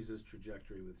about Louisa's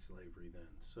trajectory with slavery then.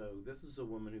 So this is a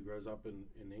woman who grows up in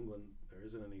England. There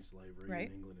isn't any slavery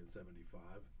in England in 75.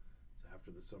 It's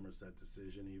after the Somerset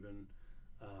decision even.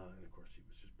 And of course she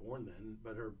was just born then.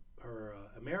 But her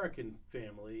American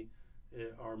family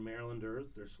are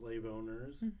Marylanders. They're slave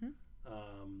owners.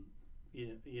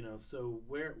 So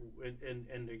where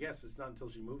and I guess it's not until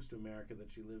she moves to America that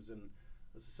she lives in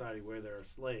a society where there are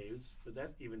slaves, but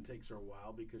that even takes her a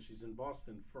while because she's in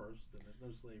Boston first and there's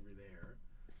no slavery there.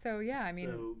 So I mean,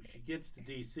 so she gets to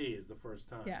D.C. is the first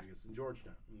time. I guess in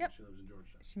Georgetown. Yep. She lives in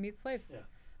Georgetown. She meets slaves. Yeah.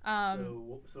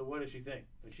 So what does she think?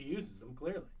 And she uses them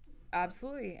clearly.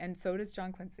 Absolutely, and so does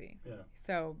John Quincy. Yeah.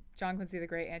 So John Quincy, the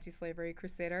great anti-slavery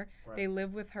crusader, they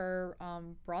live with her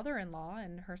brother-in-law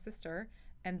and her sister,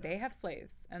 and they have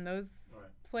slaves. And those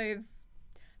slaves,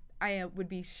 I would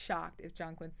be shocked if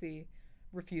John Quincy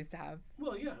refused to have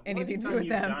anything to do with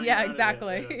them. Yeah,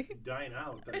 exactly. Dine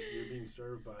out that you're being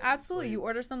served by. Absolutely, you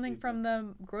order something from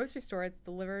the grocery store, it's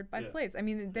delivered by slaves. I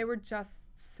mean, they were just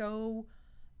so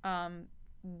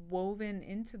woven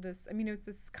into this. I mean, it was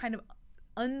this kind of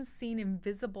unseen,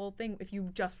 invisible thing. If you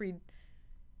just read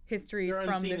history they're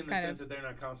from unseen this in kind the of sense that they're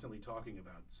not constantly talking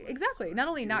about slaves. Exactly. Right? Not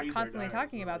only not constantly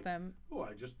talking about them. Oh,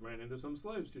 I just ran into some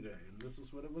slaves today, and this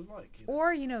is what it was like.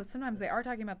 Or sometimes they are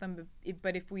talking about them,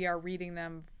 but if we are reading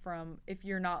them if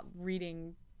you're not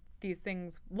reading these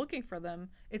things looking for them,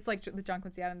 it's like the John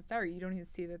Quincy Adams diary. You don't even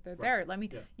see that they're there.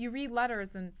 You read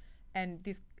letters and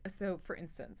these. So, for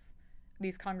instance,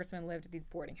 these congressmen lived at these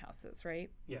boarding houses, right?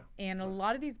 Yeah. And a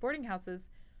lot of these boarding houses,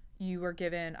 you were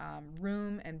given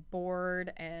room and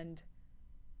board and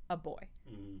a boy.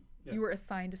 You were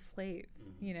assigned a slave,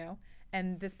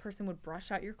 and this person would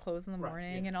brush out your clothes in the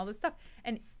morning and all this stuff.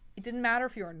 And it didn't matter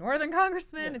if you were a Northern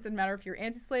congressman. It didn't matter if you're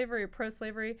anti-slavery or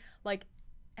pro-slavery.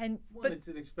 It's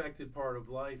an expected part of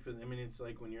life, and I mean, it's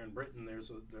like when you're in Britain,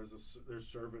 there's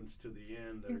servants to the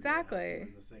end. That Exactly. Are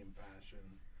in the same fashion.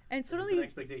 And so there's an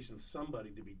expectation of somebody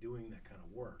to be doing that kind of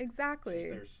work. Exactly. It's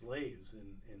just they're slaves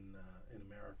in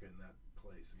America in that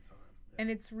place and time. Yeah. And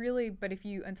it's really, but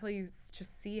until you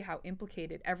just see how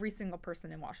implicated every single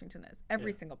person in Washington is,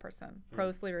 every single person,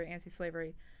 pro-slavery,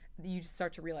 anti-slavery, you just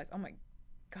start to realize, oh my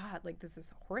God, like this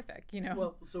is horrific,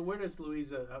 Well, so where does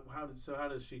Louisa? How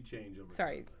does she change over?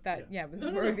 Sorry, time? This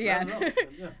is where we began.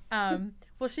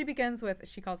 Well, she begins with,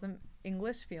 she calls them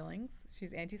English feelings.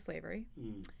 She's anti-slavery.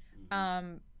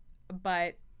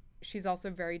 But she's also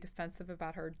very defensive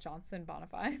about her Johnson bona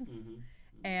fides.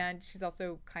 And she's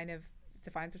also kind of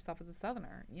defines herself as a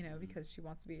Southerner, because she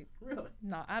wants to be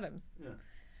not Adams. Yeah.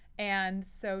 And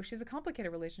so she has a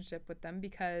complicated relationship with them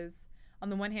because on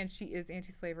the one hand, she is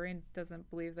anti-slavery and doesn't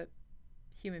believe that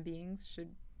human beings should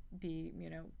be,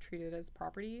 treated as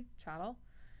property, chattel.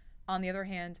 On the other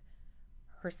hand,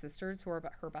 her sisters, who are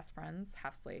her best friends,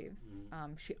 have slaves.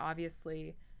 She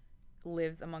obviously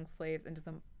lives among slaves and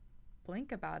doesn't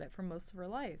blink about it for most of her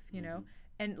life,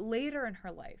 And later in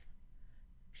her life,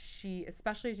 she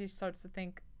starts to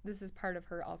think this is part of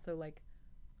her also, like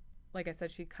I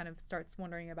said, she kind of starts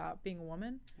wondering about being a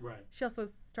woman. Right. She also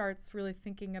starts really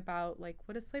thinking about,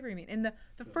 what does slavery mean? And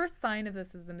the first sign of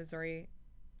this is the Missouri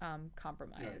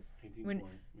Compromise. When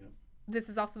this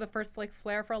is also the first,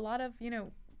 flare for a lot of,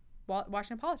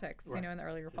 Washington politics, in the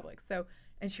early republic. So,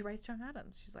 and she writes John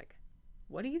Adams. She's like,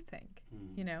 what do you think?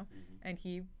 And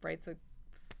he writes a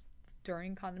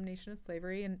stirring condemnation of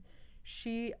slavery. And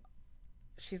she's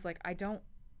like, I don't,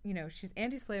 she's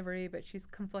anti-slavery, but she's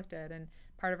conflicted. And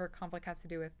part of her conflict has to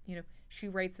do with, she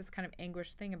writes this kind of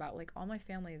anguished thing about, all my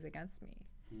family is against me.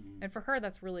 And for her,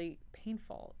 that's really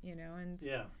painful, and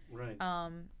yeah, right.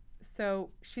 So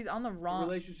she's on the wrong. The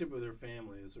relationship with her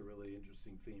family is a really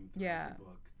interesting theme throughout the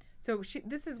book. So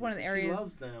this is one of the areas. She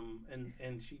loves them,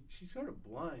 and she's sort of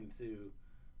blind to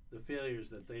the failures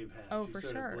that they've had. Oh, she for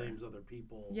sort sure. of blames other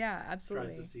people. Yeah, absolutely.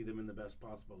 Tries to see them in the best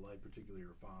possible light, particularly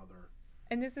her father.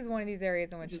 And this is one of these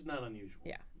areas in which is not unusual.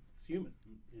 Yeah, it's human.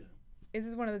 This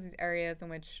is one of those areas in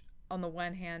which, on the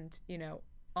one hand,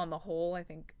 on the whole, I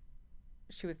think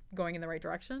she was going in the right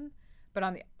direction, but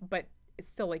it's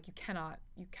still you cannot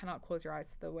close your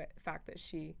eyes to the fact that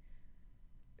she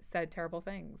said terrible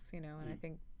things, and I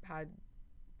think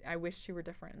I wish she were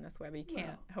different in this way, but you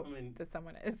can't hope that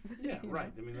someone is. Yeah,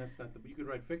 right. I mean, that's not you could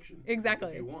write fiction. Exactly.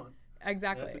 If you want.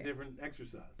 Exactly. That's a different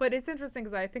exercise. But it's interesting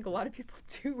because I think a lot of people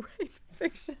do write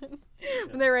fiction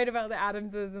when they write about the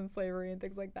Adamses and slavery and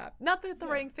things like that. Not that they're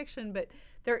writing fiction, but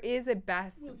there is a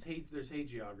best. Well, there's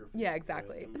hagiography. Yeah,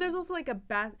 exactly. Right? But there's also like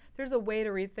there's a way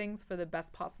to read things for the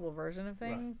best possible version of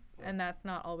things, and that's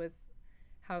not always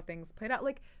how things played out.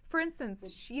 Like, for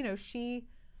instance, she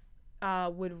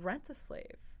would rent a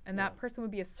slave, and that person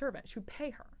would be a servant. She would pay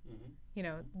her.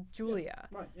 Julia.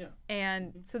 Yeah. Right, yeah.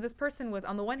 And so this person was,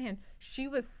 on the one hand, she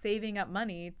was saving up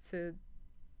money to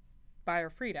buy her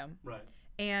freedom. Right.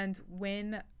 And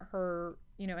when her,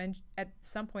 and at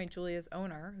some point, Julia's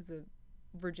owner, who's a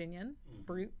Virginian,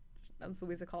 brute, as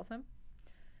Louisa calls him,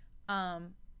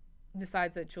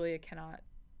 decides that Julia cannot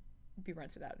be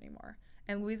rented out anymore.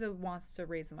 And Louisa wants to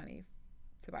raise money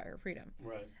to buy her freedom.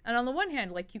 Right. And on the one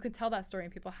hand, like, you could tell that story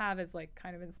and people have as, like,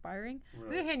 kind of inspiring. Right. On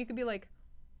the other hand, you could be like,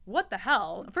 what the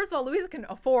hell? First of all, Louisa can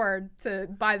afford to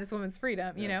buy this woman's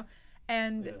freedom,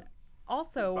 and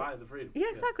also just buy the freedom. Yeah,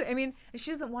 exactly. I mean, she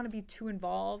doesn't want to be too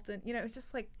involved, and it's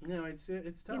just like it's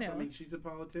tough. I mean, she's a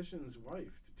politician's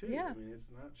wife too. Yeah. I mean,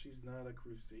 she's not a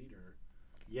crusader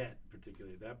yet,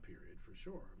 particularly at that period, for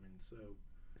sure. I mean,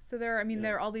 so there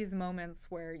are all these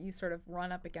moments where you sort of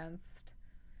run up against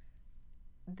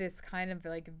this kind of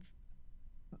like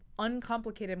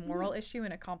uncomplicated moral issue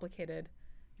in a complicated.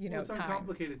 It's time.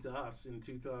 uncomplicated to us in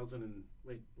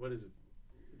what is it?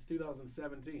 It's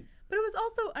 2017. But it was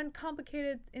also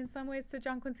uncomplicated in some ways to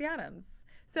John Quincy Adams.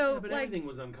 So, but everything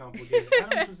was uncomplicated.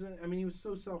 Adams was, he was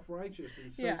so self-righteous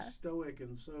and so stoic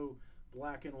and so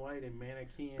black and white and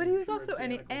Manichaean. But he was also,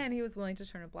 and he was willing to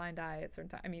turn a blind eye at certain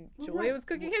times. I mean, Julia was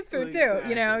cooking his food too.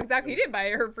 Exactly. He didn't buy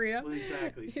her freedom. Well,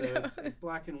 exactly. So it's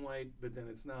black and white, but then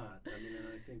it's not. I mean, and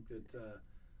I think that.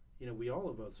 We all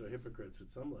of us are hypocrites at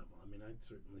some level. I mean, I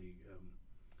certainly,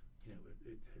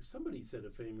 somebody said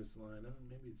a famous line. I don't know,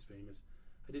 maybe it's famous.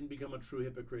 I didn't become a true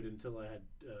hypocrite until I had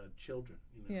children.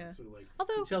 So like,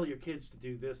 you tell your kids to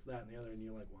do this, that, and the other, and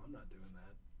you're like, well, I'm not doing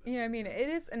that. But, I mean, it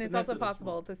is, and it's also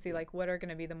possible to see like what are going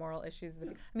to be the moral issues. I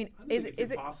mean, is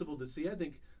it possible to see? I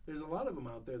think there's a lot of them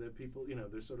out there that people,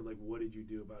 they're sort of like, what did you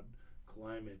do about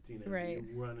climate, right.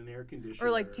 You run an air conditioner,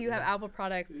 or like, do you have Apple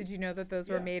products? Did you know that those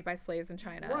were made by slaves in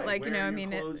China? Right. Like, where are your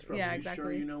clothes from? Are you exactly.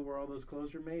 Sure, you know where all those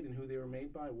clothes are made and who they were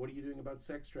made by. What are you doing about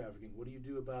sex trafficking? What do you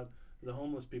do about the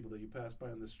homeless people that you pass by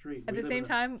on the street? At the same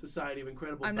time, society of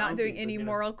incredible. I'm not doing any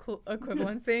moral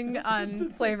equivalency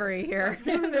on slavery here.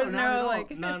 There's no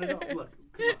like. Not at all. Look,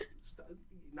 come on.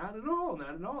 Not at all.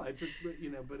 Not at all. It's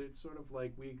but it's sort of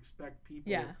like we expect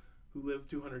people who lived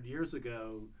 200 years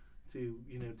ago to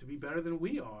be better than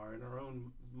we are in our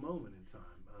own moment in time.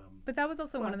 But that was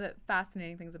also one of the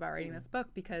fascinating things about writing this book,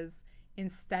 because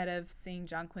instead of seeing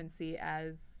John Quincy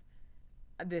as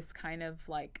this kind of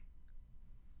like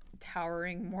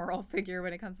towering moral figure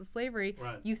when it comes to slavery,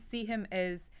 you see him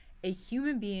as a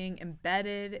human being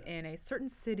embedded in a certain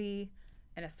city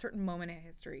in a certain moment in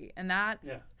history, and that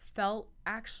felt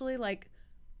actually like.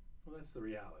 Well, that's the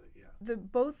reality.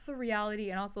 Both the reality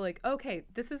and also like, okay,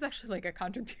 this is actually like a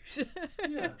contribution.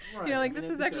 Yeah, right. This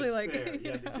is actually like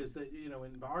fair. Because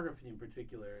in biography in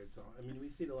particular, we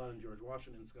see it a lot in George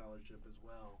Washington scholarship as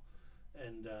well,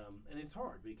 and it's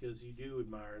hard because you do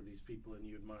admire these people and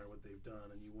you admire what they've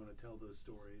done and you want to tell those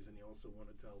stories and you also want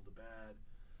to tell the bad,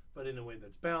 but in a way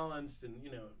that's balanced and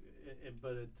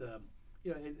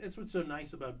it's what's so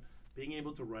nice about being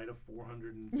able to write a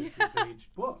 450-page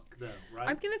book, though, right?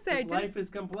 I'm going to say life is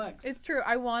complex. It's true.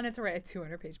 I wanted to write a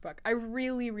 200-page book. I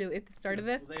really, really, at the start of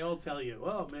this. Well, they all tell you,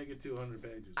 make it 200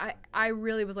 pages. I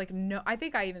really was like, no. I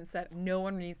think I even said, no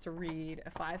one needs to read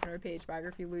a 500-page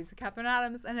biography of Louisa Catherine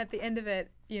Adams. And at the end of it,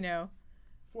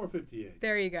 458.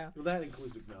 There you go. Well, that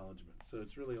includes acknowledgments, so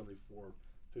it's really only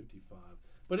 455.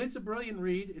 But it's a brilliant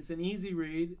read. It's an easy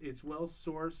read. It's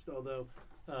well-sourced, although...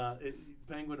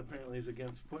 Penguin apparently is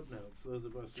against footnotes. Those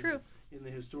of us in the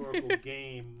historical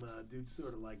game do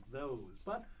sort of like those,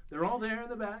 but they're all there in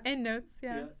the back. And notes,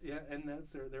 yeah, and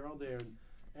notes. They're all there,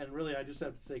 and really, I just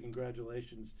have to say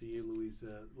congratulations to you,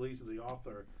 Louisa the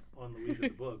author, on Louisa the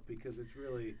book, because it's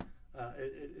really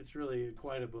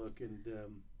quite a book, and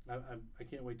I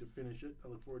can't wait to finish it. I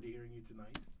look forward to hearing you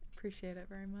tonight. Appreciate it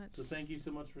very much. So thank you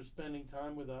so much for spending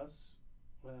time with us.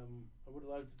 I would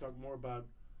have liked to talk more about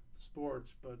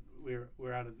sports, but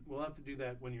we'll have to do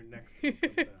that when your next book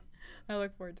comes out. I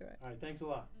look forward to it. All right, thanks a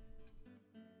lot.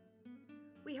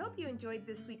 We hope you enjoyed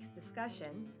this week's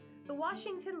discussion. The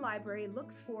Washington Library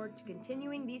looks forward to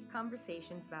continuing these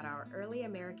conversations about our early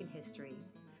American history.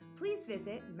 please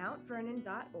visit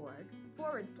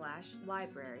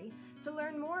mountvernon.org/library to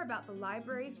learn more about the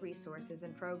library's resources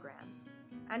and programs.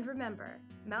 And remember,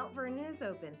 Mount Vernon is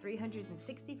open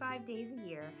 365 days a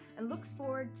year and looks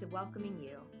forward to welcoming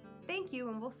you. Thank you,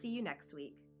 and we'll see you next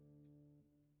week.